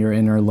 sharing your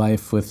inner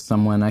life with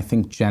someone. I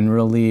think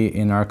generally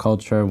in our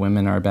culture,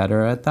 women are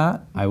better at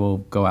that. I will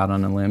go out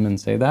on a limb and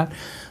say that,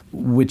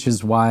 which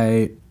is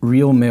why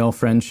real male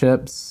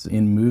friendships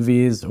in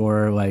movies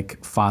or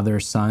like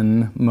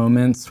father-son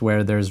moments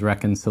where there's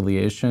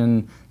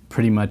reconciliation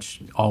pretty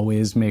much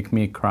always make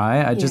me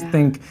cry. I just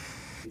think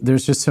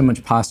there's just so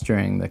much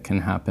posturing that can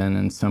happen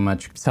and so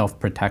much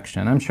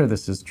self-protection. I'm sure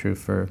this is true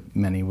for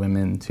many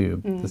women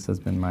too. This has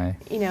been my...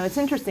 It's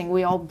interesting.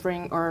 We all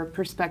bring our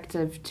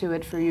perspective to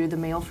it. For you, the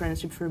male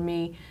friendship. For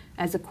me,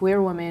 as a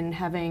queer woman,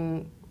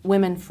 having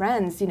women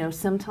friends,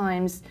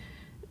 sometimes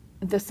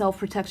the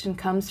self-protection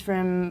comes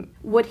from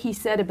what he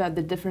said about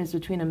the difference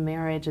between a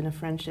marriage and a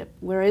friendship.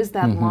 Where is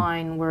that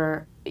line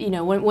where,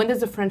 when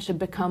does a friendship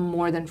become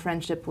more than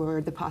friendship,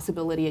 where the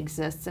possibility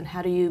exists, and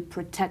how do you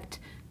protect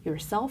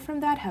yourself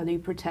from that? How do you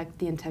protect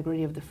the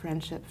integrity of the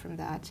friendship from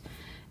that?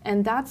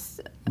 And that's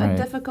a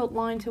difficult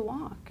line to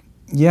walk.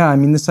 Yeah,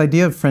 this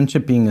idea of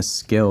friendship being a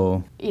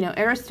skill.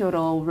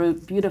 Aristotle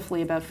wrote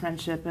beautifully about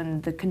friendship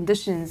and the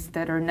conditions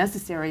that are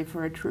necessary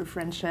for a true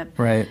friendship.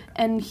 Right.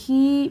 And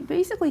he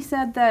basically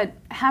said that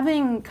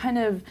having kind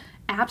of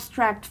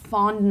abstract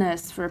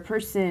fondness for a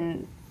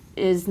person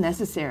is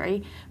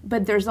necessary,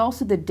 but there's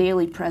also the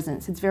daily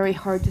presence. It's very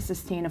hard to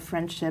sustain a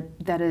friendship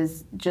that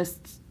is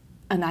just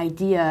an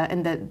idea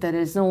and that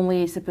is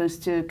only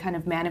supposed to kind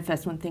of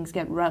manifest when things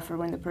get rough or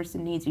when the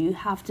person needs you. You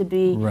have to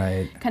be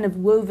kind of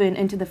woven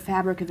into the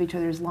fabric of each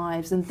other's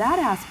lives. And that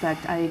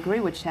aspect, I agree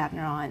with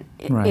Shatner on.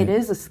 It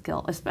is a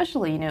skill,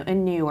 especially,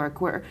 in New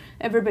York, where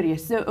everybody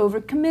is so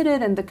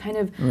overcommitted, and the kind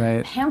of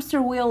hamster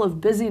wheel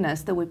of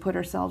busyness that we put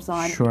ourselves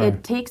on.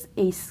 It takes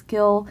a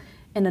skill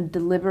and a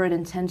deliberate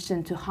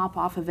intention to hop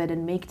off of it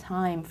and make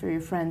time for your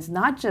friends,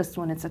 not just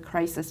when it's a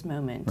crisis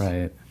moment.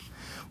 Right.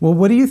 Well,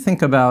 what do you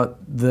think about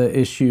the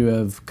issue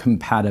of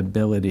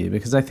compatibility?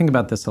 Because I think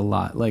about this a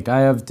lot. Like, I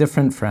have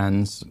different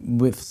friends.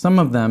 With some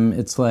of them,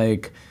 it's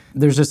like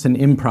there's just an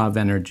improv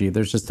energy.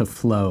 There's just a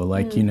flow.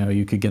 Like,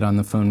 you could get on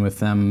the phone with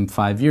them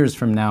 5 years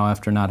from now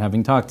after not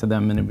having talked to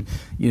them, and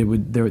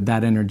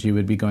that energy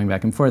would be going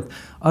back and forth.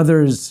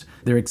 Others,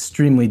 they're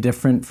extremely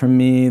different from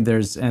me.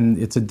 And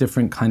it's a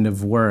different kind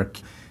of work.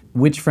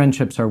 Which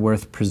friendships are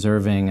worth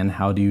preserving, and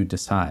how do you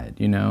decide,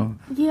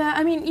 Yeah,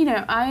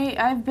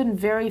 I've been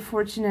very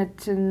fortunate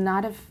to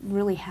not have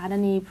really had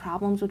any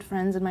problems with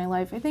friends in my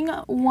life. I think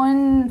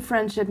one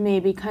friendship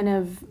maybe kind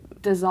of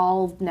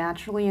dissolved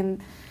naturally,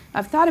 and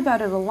I've thought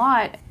about it a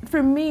lot.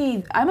 For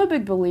me, I'm a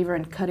big believer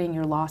in cutting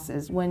your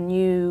losses. When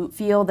you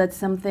feel that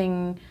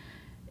something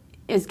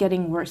is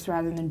getting worse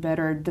rather than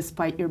better,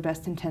 despite your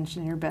best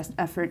intention, your best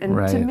effort. And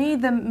to me,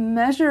 the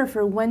measure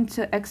for when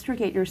to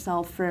extricate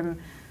yourself from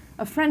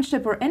a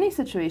friendship or any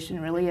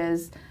situation really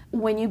is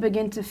when you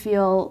begin to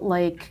feel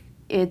like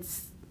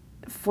it's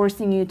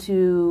forcing you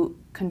to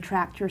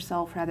contract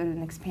yourself rather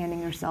than expanding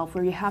yourself,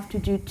 where you have to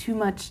do too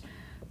much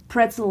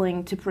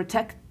pretzeling to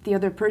protect the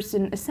other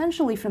person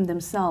essentially from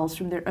themselves,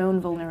 from their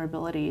own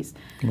vulnerabilities.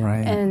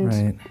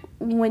 And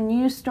when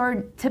you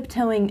start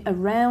tiptoeing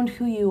around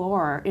who you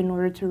are in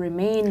order to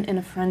remain in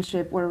a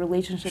friendship or a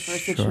relationship or a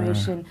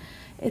situation,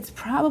 it's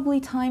probably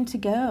time to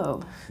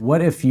go.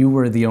 What if you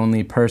were the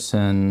only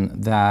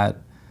person that,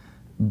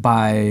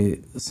 by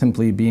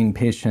simply being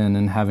patient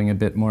and having a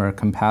bit more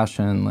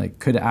compassion,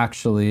 could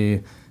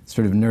actually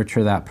sort of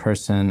nurture that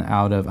person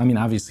out of,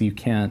 obviously you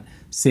can't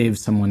save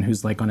someone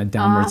who's on a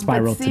downward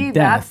spiral to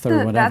death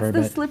or whatever.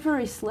 That's the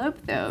slippery slope,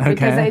 though,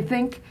 because I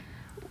think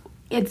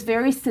it's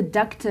very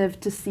seductive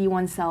to see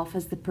oneself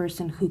as the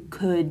person who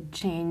could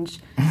change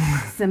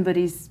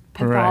somebody's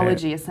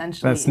pathology,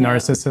 essentially. That's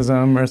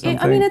narcissism or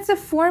something? It's a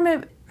form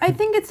of, I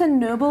think it's a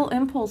noble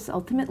impulse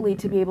ultimately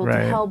to be able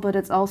to help, but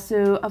it's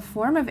also a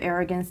form of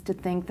arrogance to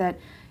think that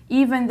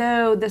even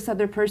though this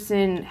other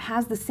person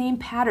has the same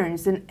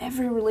patterns in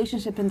every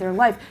relationship in their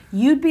life,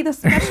 you'd be the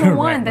special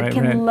one that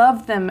can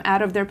love them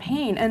out of their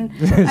pain. And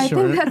I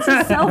think that's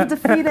a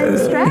self-defeating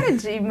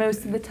strategy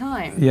most of the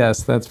time.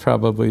 Yes, that's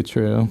probably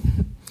true.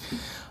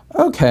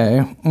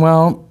 Okay,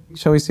 well,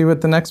 shall we see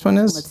what the next one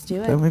is? Let's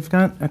do it. That we've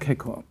got? Okay,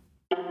 cool.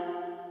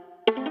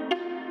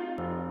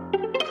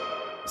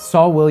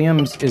 Saul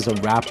Williams is a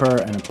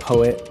rapper and a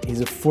poet. He's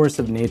a force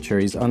of nature.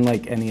 He's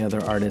unlike any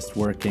other artist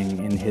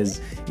working in his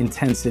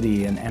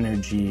intensity and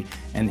energy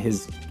and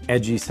his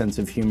edgy sense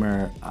of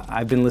humor.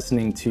 I've been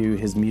listening to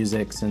his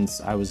music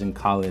since I was in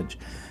college,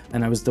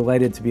 and I was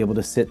delighted to be able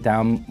to sit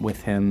down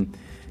with him.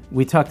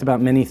 We talked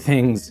about many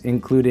things,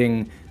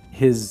 including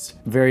his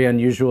very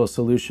unusual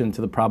solution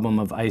to the problem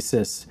of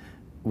ISIS,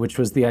 which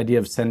was the idea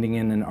of sending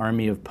in an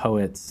army of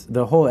poets.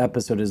 The whole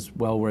episode is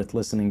well worth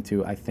listening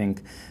to, I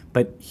think.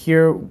 But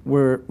here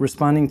we're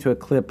responding to a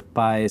clip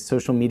by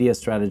social media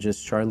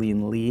strategist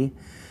Charlene Lee,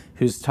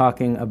 who's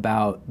talking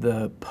about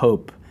the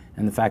Pope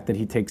and the fact that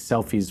he takes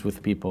selfies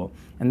with people.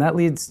 And that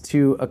leads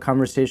to a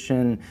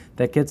conversation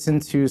that gets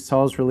into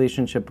Saul's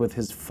relationship with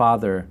his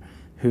father,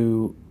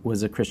 who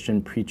was a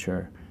Christian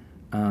preacher.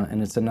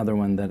 And it's another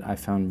one that I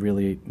found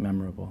really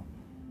memorable.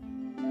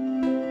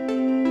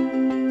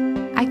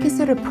 I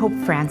consider Pope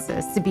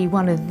Francis to be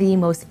one of the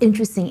most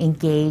interesting,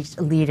 engaged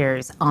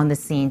leaders on the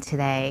scene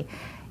today.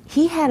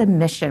 He had a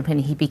mission when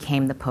he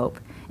became the Pope,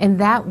 and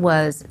that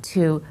was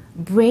to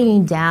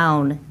bring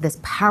down this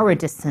power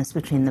distance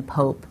between the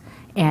Pope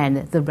and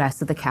the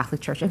rest of the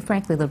Catholic Church, and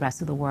frankly, the rest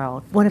of the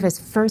world. One of his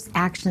first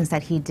actions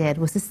that he did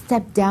was to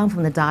step down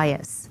from the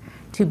dais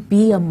to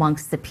be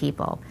amongst the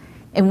people.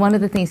 And one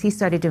of the things he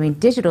started doing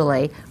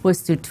digitally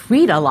was to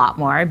tweet a lot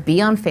more,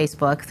 be on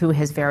Facebook through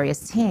his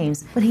various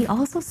teams, but he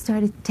also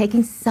started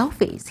taking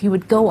selfies. He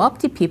would go up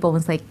to people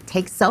and say,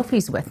 take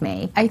selfies with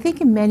me. I think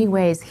in many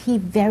ways, he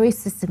very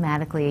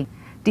systematically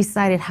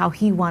decided how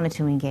he wanted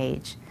to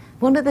engage.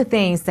 One of the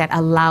things that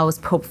allows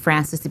Pope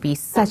Francis to be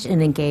such an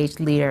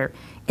engaged leader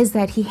is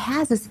that he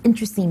has this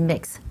interesting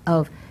mix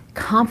of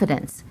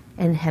confidence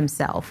in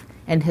himself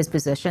and his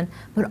position,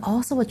 but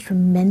also a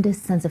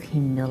tremendous sense of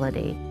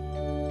humility.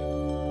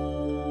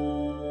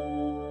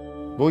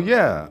 Well,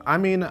 yeah, I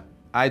mean,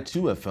 I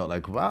too have felt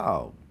like,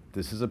 wow,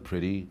 this is a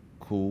pretty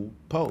cool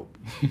pope.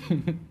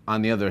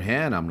 On the other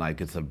hand, I'm like,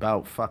 it's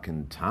about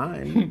fucking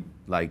time.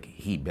 Like,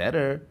 he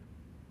better.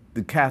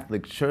 The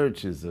Catholic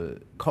Church is a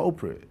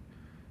culprit.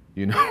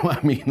 You know, I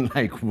mean,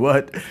 like,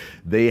 what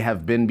they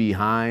have been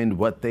behind,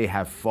 what they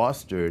have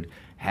fostered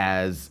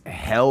has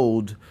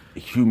held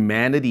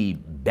humanity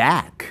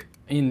back.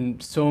 In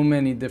so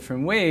many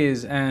different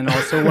ways, and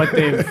also what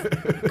they've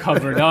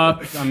covered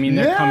up. I mean,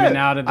 they're coming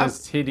out of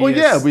this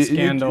hideous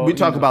scandal. We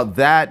talk about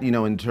that, you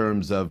know, in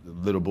terms of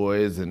little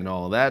boys and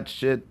all that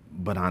shit.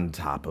 But on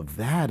top of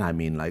that, I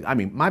mean,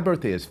 my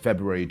birthday is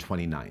February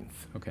 29th.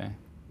 Okay.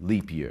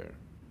 Leap year.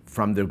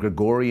 From the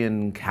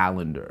Gregorian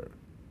calendar,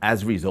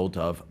 as a result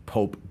of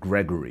Pope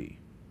Gregory.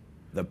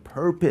 The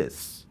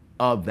purpose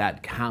of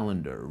that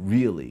calendar,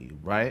 really,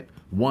 right?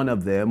 One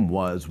of them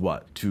was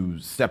what? To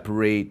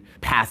separate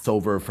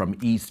Passover from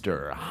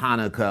Easter,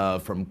 Hanukkah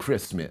from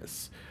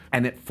Christmas.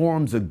 And it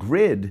forms a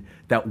grid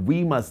that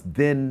we must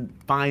then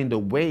find a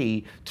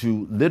way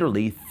to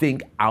literally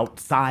think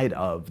outside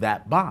of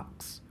that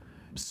box.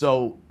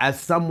 So as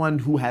someone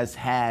who has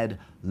had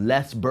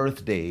less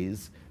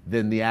birthdays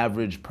than the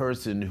average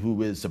person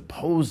who is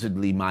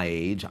supposedly my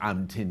age,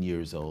 I'm 10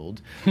 years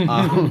old, you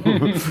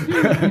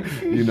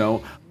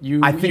know,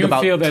 I think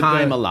about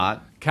time a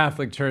lot.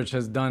 Catholic Church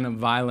has done a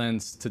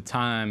violence to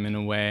time in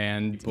a way,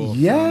 and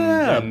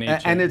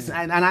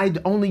and I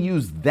only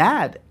use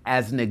that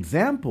as an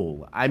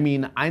example. I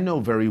mean, I know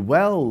very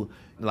well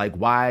like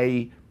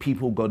why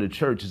people go to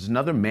church. It's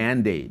another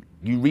mandate.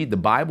 You read the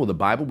Bible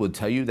will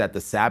tell you that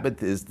the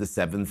Sabbath is the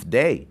seventh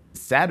day,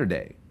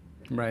 Saturday.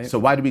 Right. So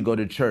why do we go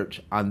to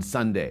church on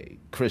Sunday,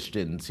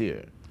 Christians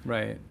here?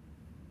 Right.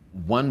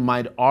 One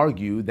might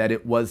argue that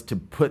it was to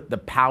put the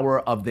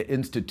power of the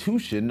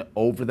institution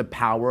over the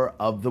power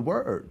of the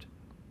word.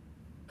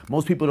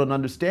 Most people don't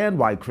understand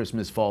why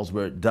Christmas falls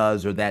where it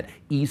does, or that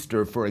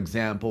Easter, for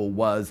example,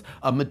 was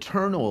a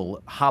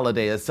maternal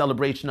holiday, a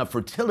celebration of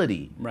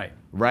fertility. Right.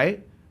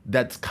 Right?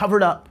 That's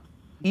covered up.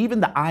 Even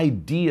the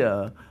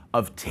idea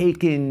of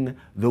taking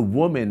the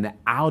woman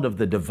out of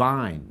the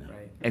divine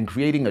and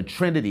creating a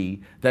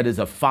trinity that is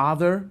a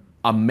father,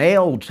 a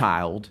male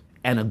child,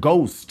 and a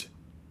ghost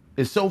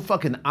is so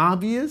fucking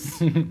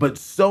obvious, but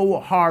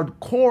so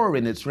hardcore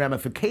in its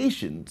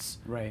ramifications.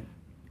 Right.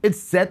 It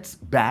sets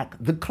back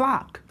the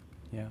clock.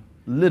 Yeah.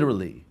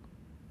 Literally.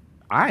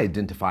 I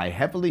identify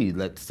heavily,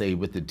 let's say,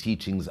 with the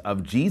teachings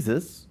of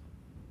Jesus.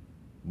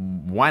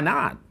 Why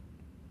not?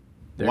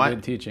 They're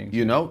good teachings.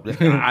 You know,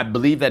 I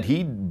believe that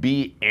he'd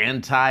be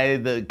anti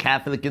the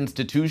Catholic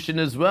institution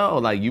as well.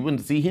 Like, you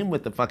wouldn't see him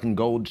with the fucking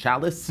gold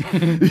chalice. No.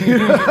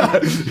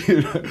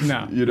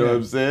 You know what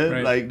I'm saying?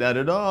 Right. Like, not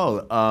at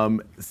all.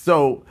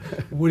 So,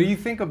 what do you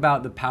think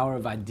about the power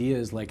of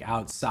ideas, like,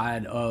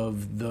 outside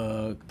of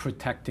the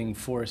protecting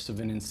force of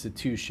an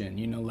institution?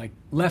 You know, like,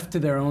 left to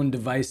their own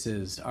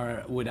devices,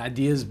 would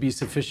ideas be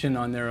sufficient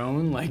on their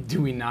own? Like,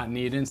 do we not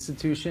need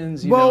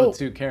institutions, you know,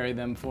 to carry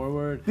them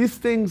forward? These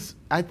things,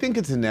 I think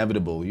it's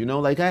inevitable, you know?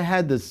 Like, I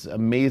had this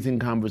amazing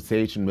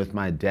conversation with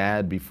my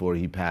dad before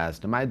he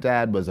passed. And my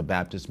dad was a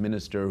Baptist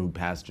minister who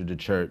pastored a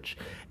church.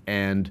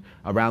 And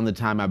around the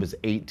time I was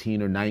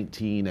 18 or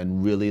 19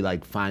 and really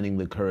like finding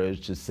the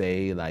courage to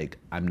say, like,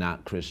 I'm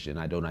not Christian,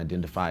 I don't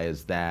identify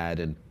as that.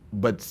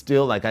 But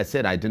still, like I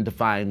said,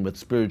 identifying with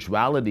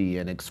spirituality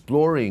and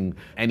exploring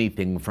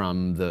anything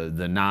from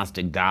the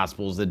Gnostic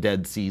Gospels, the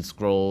Dead Sea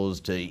Scrolls,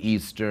 to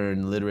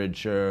Eastern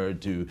literature,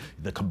 to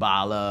the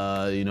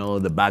Kabbalah, you know,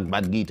 the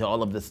Bhagavad Gita,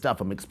 all of this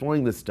stuff. I'm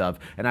exploring this stuff.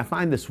 And I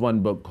find this one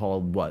book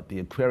called what? The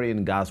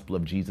Aquarian Gospel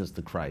of Jesus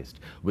the Christ,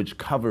 which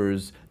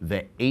covers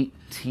the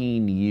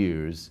 18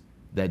 years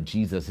that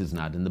Jesus is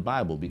not in the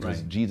Bible,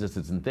 because Jesus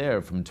isn't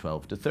there from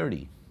 12 to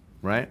 30,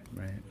 right?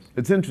 Right.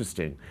 It's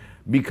interesting.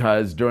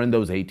 Because during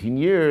those 18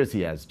 years,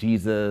 he has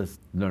Jesus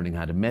learning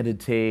how to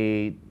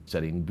meditate,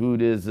 studying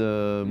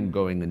Buddhism,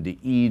 going into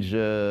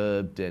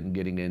Egypt, and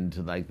getting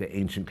into like the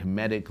ancient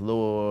Kemetic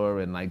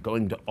lore, and like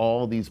going to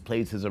all these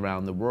places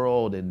around the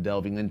world and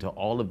delving into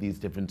all of these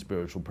different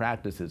spiritual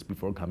practices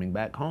before coming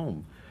back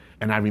home.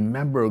 And I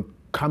remember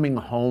coming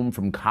home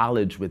from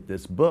college with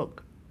this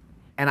book.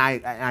 And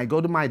I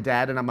go to my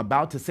dad and I'm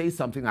about to say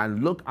something. I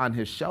look on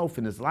his shelf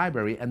in his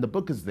library and the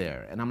book is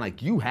there. And I'm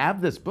like, you have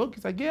this book?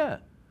 He's like, yeah.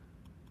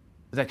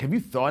 He's like, have you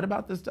thought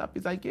about this stuff?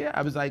 He's like, yeah.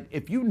 I was like,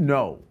 if you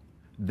know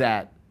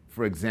that,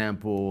 for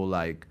example,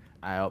 like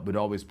I would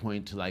always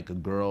point to like a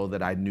girl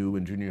that I knew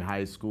in junior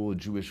high school, a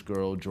Jewish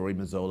girl, Jory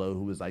Mazzolo,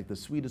 who was like the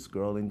sweetest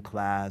girl in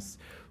class,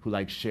 who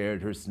like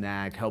shared her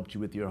snack, helped you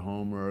with your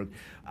homework.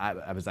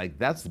 I was like,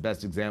 that's the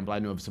best example I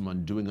know of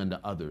someone doing unto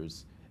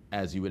others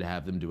as you would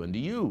have them do unto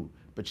you.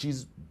 But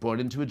she's born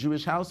into a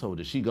Jewish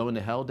household. Is she going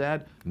to hell,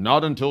 Dad?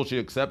 Not until she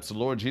accepts the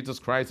Lord Jesus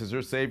Christ as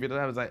her Savior. And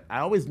I was like, I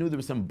always knew there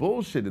was some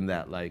bullshit in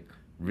that. Like,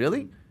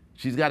 really?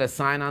 She's got a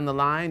sign on the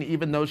line,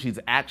 even though she's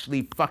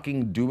actually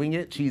fucking doing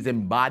it. She's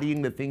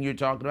embodying the thing you're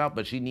talking about,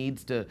 but she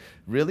needs to,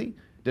 really?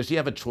 Does she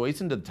have a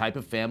choice in the type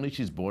of family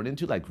she's born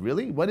into? Like,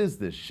 really? What is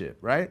this shit,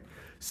 right?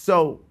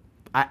 So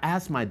I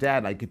asked my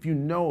dad, like, if you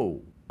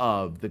know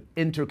of the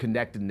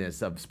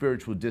interconnectedness of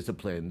spiritual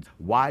disciplines,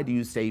 why do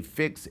you stay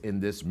fixed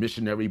in this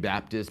missionary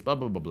Baptist, blah,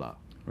 blah, blah, blah?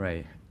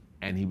 Right.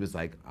 And he was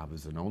like, I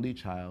was an only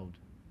child.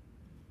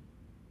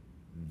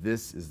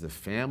 This is the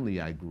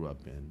family I grew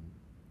up in.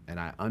 And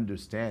I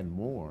understand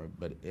more,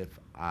 but if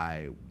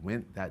I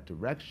went that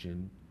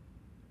direction,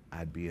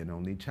 I'd be an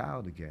only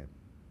child again.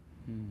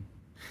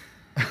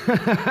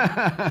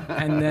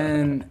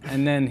 and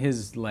then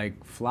his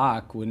like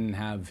flock wouldn't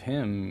have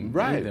him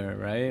either,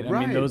 right? I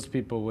mean, those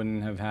people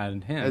wouldn't have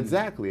had him.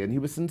 Exactly, and he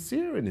was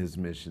sincere in his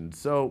mission.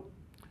 So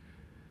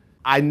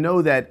I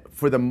know that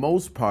for the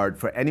most part,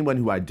 for anyone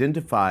who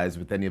identifies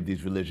with any of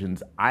these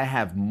religions, I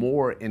have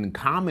more in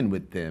common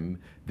with them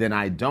than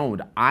I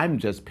don't. I'm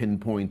just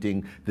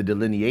pinpointing the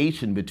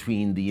delineation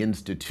between the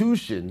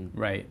institution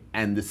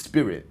and the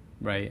spirit.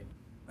 Right.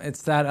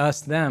 It's that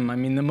us, them. I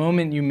mean, the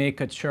moment you make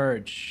a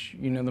church,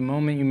 you know, the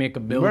moment you make a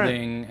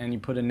building and you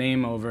put a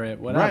name over it,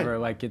 whatever,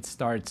 like it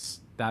starts,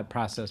 that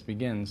process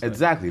begins.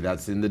 Exactly,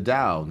 that's in the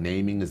Tao.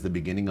 Naming is the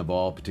beginning of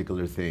all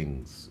particular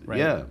things. Right,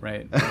 yeah.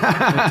 Right. The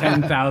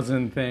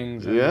 10,000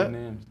 things and the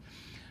names.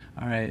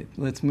 All right,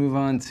 let's move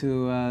on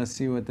to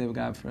see what they've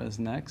got for us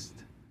next.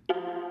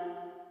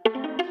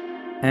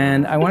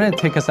 And I want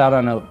to take us out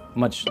on a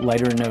much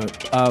lighter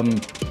note.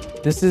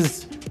 This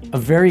is a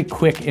very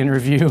quick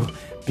interview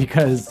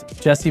because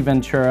Jesse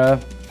Ventura,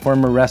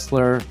 former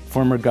wrestler,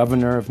 former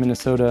governor of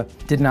Minnesota,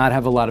 did not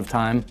have a lot of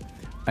time.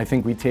 I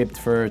think we taped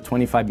for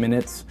 25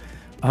 minutes,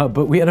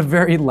 but we had a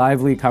very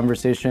lively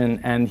conversation.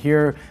 And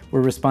here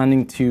we're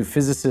responding to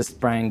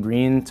physicist Brian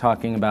Greene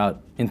talking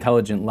about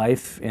intelligent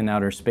life in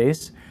outer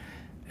space.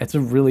 It's a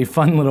really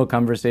fun little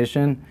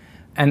conversation.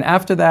 And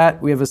after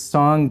that, we have a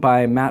song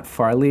by Matt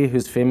Farley,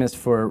 who's famous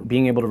for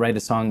being able to write a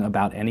song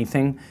about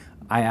anything.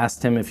 I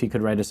asked him if he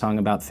could write a song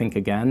about Think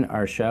Again,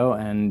 our show,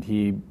 and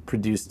he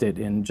produced it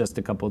in just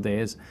a couple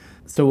days.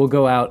 So we'll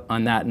go out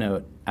on that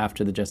note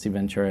after the Jesse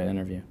Ventura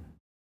interview.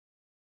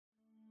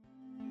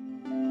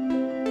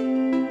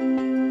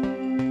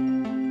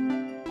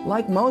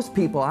 Like most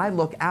people, I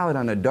look out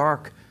on a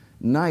dark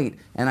night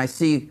and I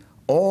see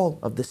all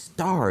of the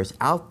stars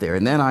out there.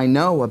 And then I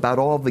know about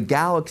all the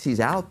galaxies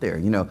out there.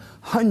 You know,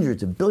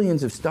 hundreds of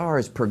billions of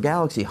stars per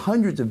galaxy,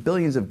 hundreds of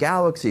billions of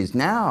galaxies.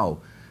 Now,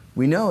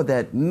 we know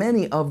that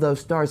many of those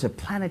stars have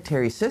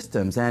planetary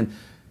systems, and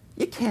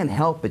you can't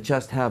help but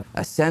just have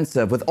a sense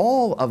of, with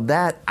all of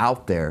that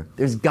out there,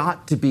 there's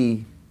got to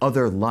be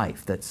other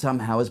life that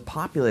somehow is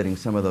populating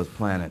some of those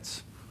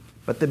planets.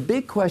 But the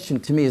big question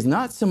to me is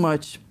not so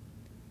much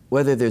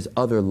whether there's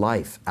other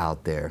life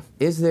out there.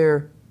 Is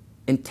there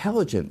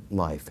intelligent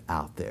life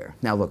out there?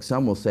 Now look,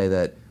 some will say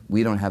that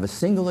we don't have a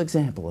single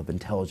example of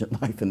intelligent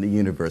life in the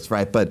universe,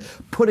 right? But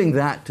putting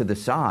that to the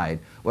side,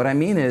 what I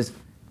mean is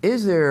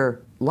there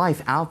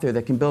life out there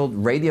that can build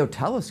radio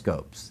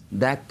telescopes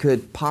that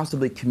could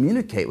possibly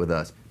communicate with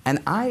us? And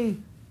I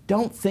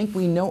don't think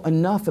we know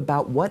enough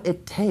about what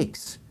it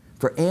takes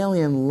for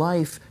alien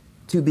life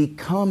to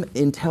become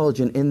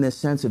intelligent in this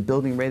sense of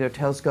building radio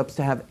telescopes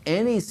to have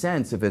any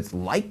sense if it's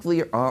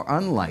likely or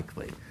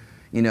unlikely.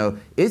 You know,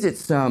 is it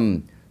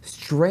some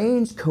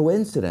strange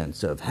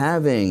coincidence of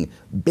having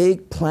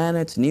big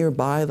planets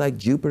nearby like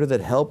Jupiter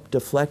that help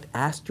deflect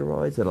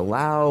asteroids, that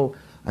allow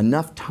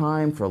enough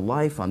time for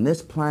life on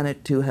this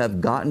planet to have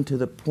gotten to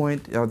the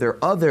point? Are there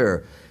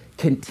other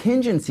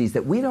contingencies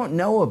that we don't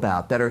know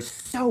about that are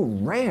so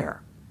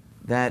rare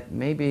that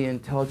maybe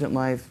intelligent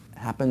life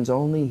happens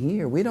only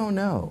here? We don't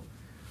know.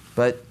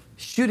 But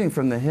shooting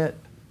from the hip,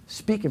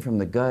 speaking from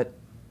the gut,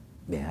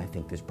 yeah, I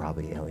think there's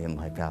probably alien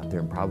life out there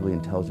and probably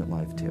intelligent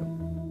life too.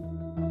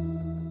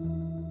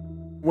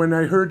 When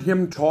I heard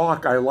him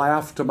talk, I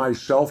laughed to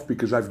myself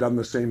because I've done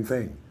the same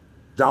thing.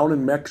 Down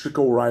in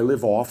Mexico where I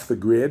live off the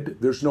grid,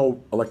 there's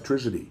no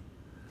electricity.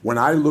 When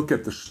I look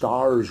at the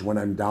stars when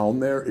I'm down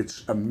there,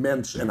 it's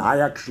immense. And I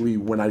actually,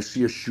 when I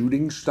see a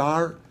shooting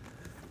star,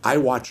 I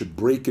watch it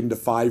break into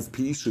 5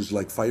 pieces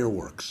like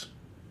fireworks.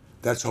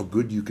 That's how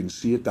good you can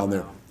see it down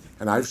there.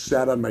 And I've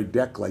sat on my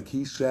deck, like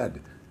he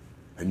said,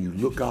 and you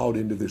look out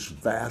into this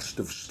vast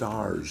of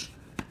stars,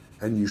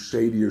 and you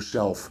say to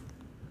yourself,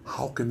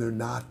 how can there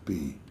not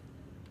be?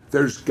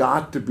 There's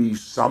got to be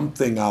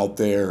something out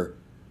there.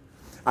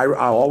 I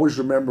always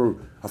remember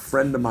a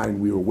friend of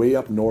mine, we were way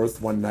up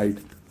north one night,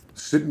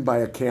 sitting by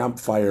a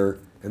campfire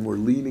and we're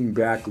leaning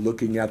back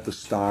looking at the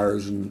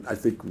stars, and I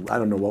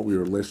don't know what we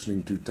were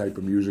listening to type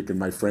of music, and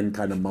my friend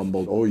kind of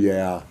mumbled, "Oh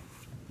yeah,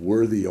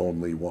 we're the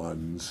only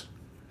ones."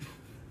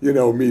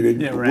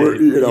 Meaning, yeah,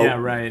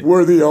 right.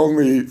 We're the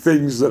only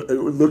things that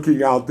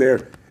looking out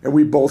there, and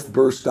we both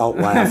burst out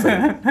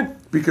laughing.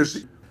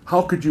 Because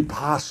how could you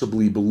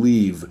possibly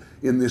believe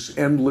in this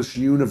endless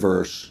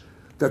universe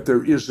that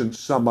there isn't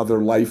some other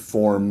life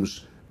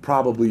forms,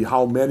 probably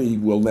how many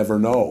we'll never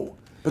know,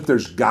 but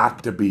there's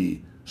got to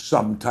be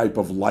some type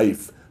of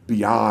life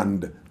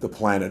beyond the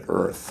planet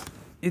Earth.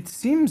 It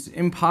seems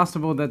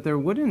impossible that there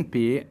wouldn't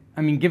be.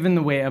 I mean, given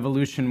the way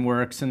evolution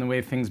works and the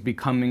way things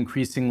become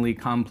increasingly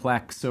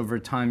complex over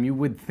time, you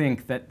would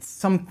think that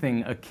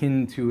something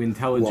akin to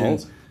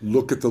intelligence... Well,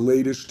 look at the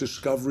latest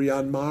discovery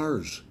on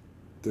Mars.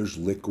 There's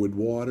liquid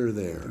water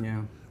there.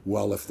 Yeah.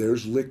 Well, if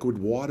there's liquid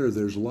water,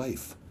 there's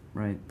life.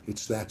 Right.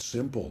 It's that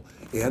simple.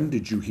 And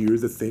did you hear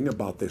the thing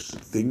about this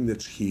thing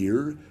that's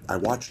here? I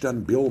watched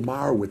on Bill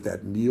Maher with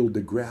that Neil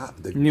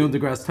deGrasse. Neil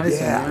deGrasse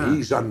Tyson, yeah.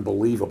 He's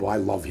unbelievable. I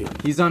love him.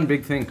 He's on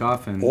Big Think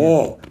often.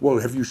 Oh, yeah. Well,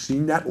 have you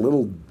seen that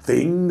little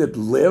thing that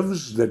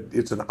lives? That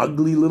it's an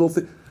ugly little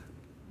thing.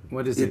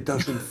 What is it? It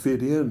doesn't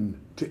fit in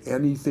to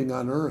anything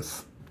on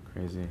Earth.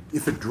 Crazy.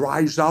 If it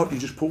dries out, you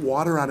just put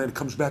water on it, it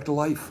comes back to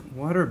life.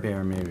 Water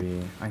bear,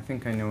 maybe. I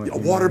think I know what A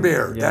water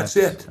bear. Yes. That's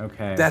it.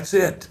 Okay. That's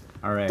it.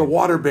 All right. The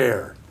water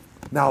bear.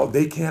 Now,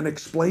 they can't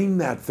explain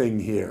that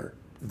thing here.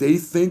 They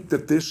think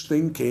that this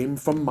thing came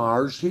from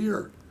Mars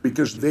here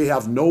because they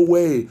have no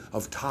way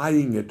of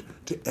tying it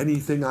to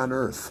anything on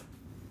Earth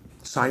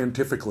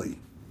scientifically.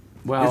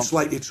 Well,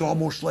 it's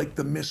almost like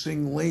the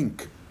missing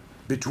link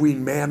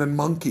between man and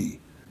monkey.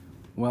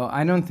 Well,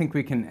 I don't think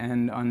we can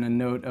end on a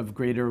note of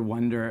greater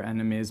wonder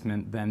and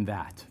amazement than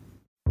that.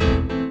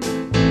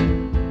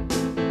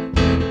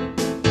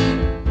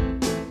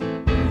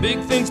 Big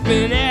Think's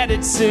been at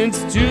it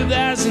since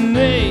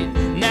 2008.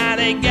 Now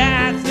they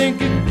got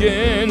Think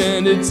Again,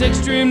 and it's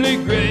extremely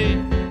great.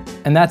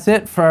 And that's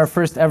it for our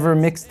first ever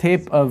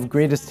mixtape of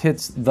greatest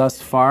hits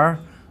thus far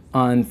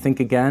on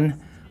Think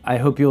Again. I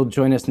hope you'll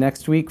join us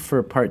next week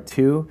for part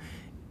 2.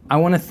 I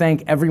want to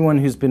thank everyone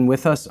who's been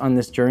with us on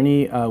this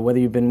journey, whether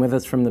you've been with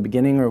us from the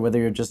beginning or whether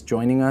you're just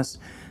joining us.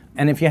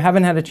 And if you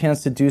haven't had a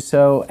chance to do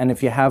so, and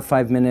if you have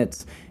 5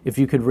 minutes, if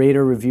you could rate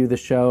or review the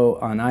show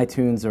on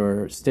iTunes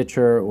or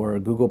Stitcher or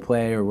Google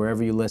Play or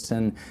wherever you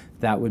listen,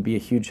 that would be a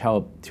huge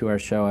help to our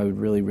show. I would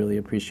really, really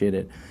appreciate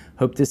it.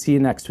 Hope to see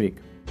you next week.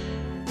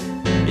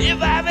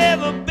 If I've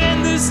ever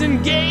been this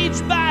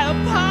engaged by a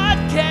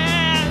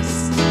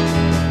podcast,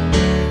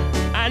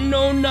 I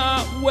know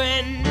not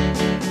when.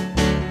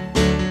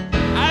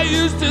 I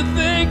used to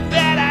think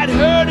that I'd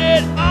heard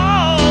it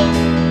all.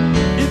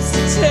 It's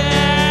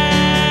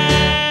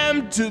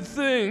time to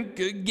think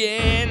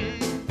again.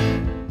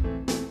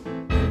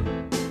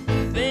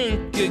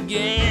 Think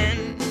again.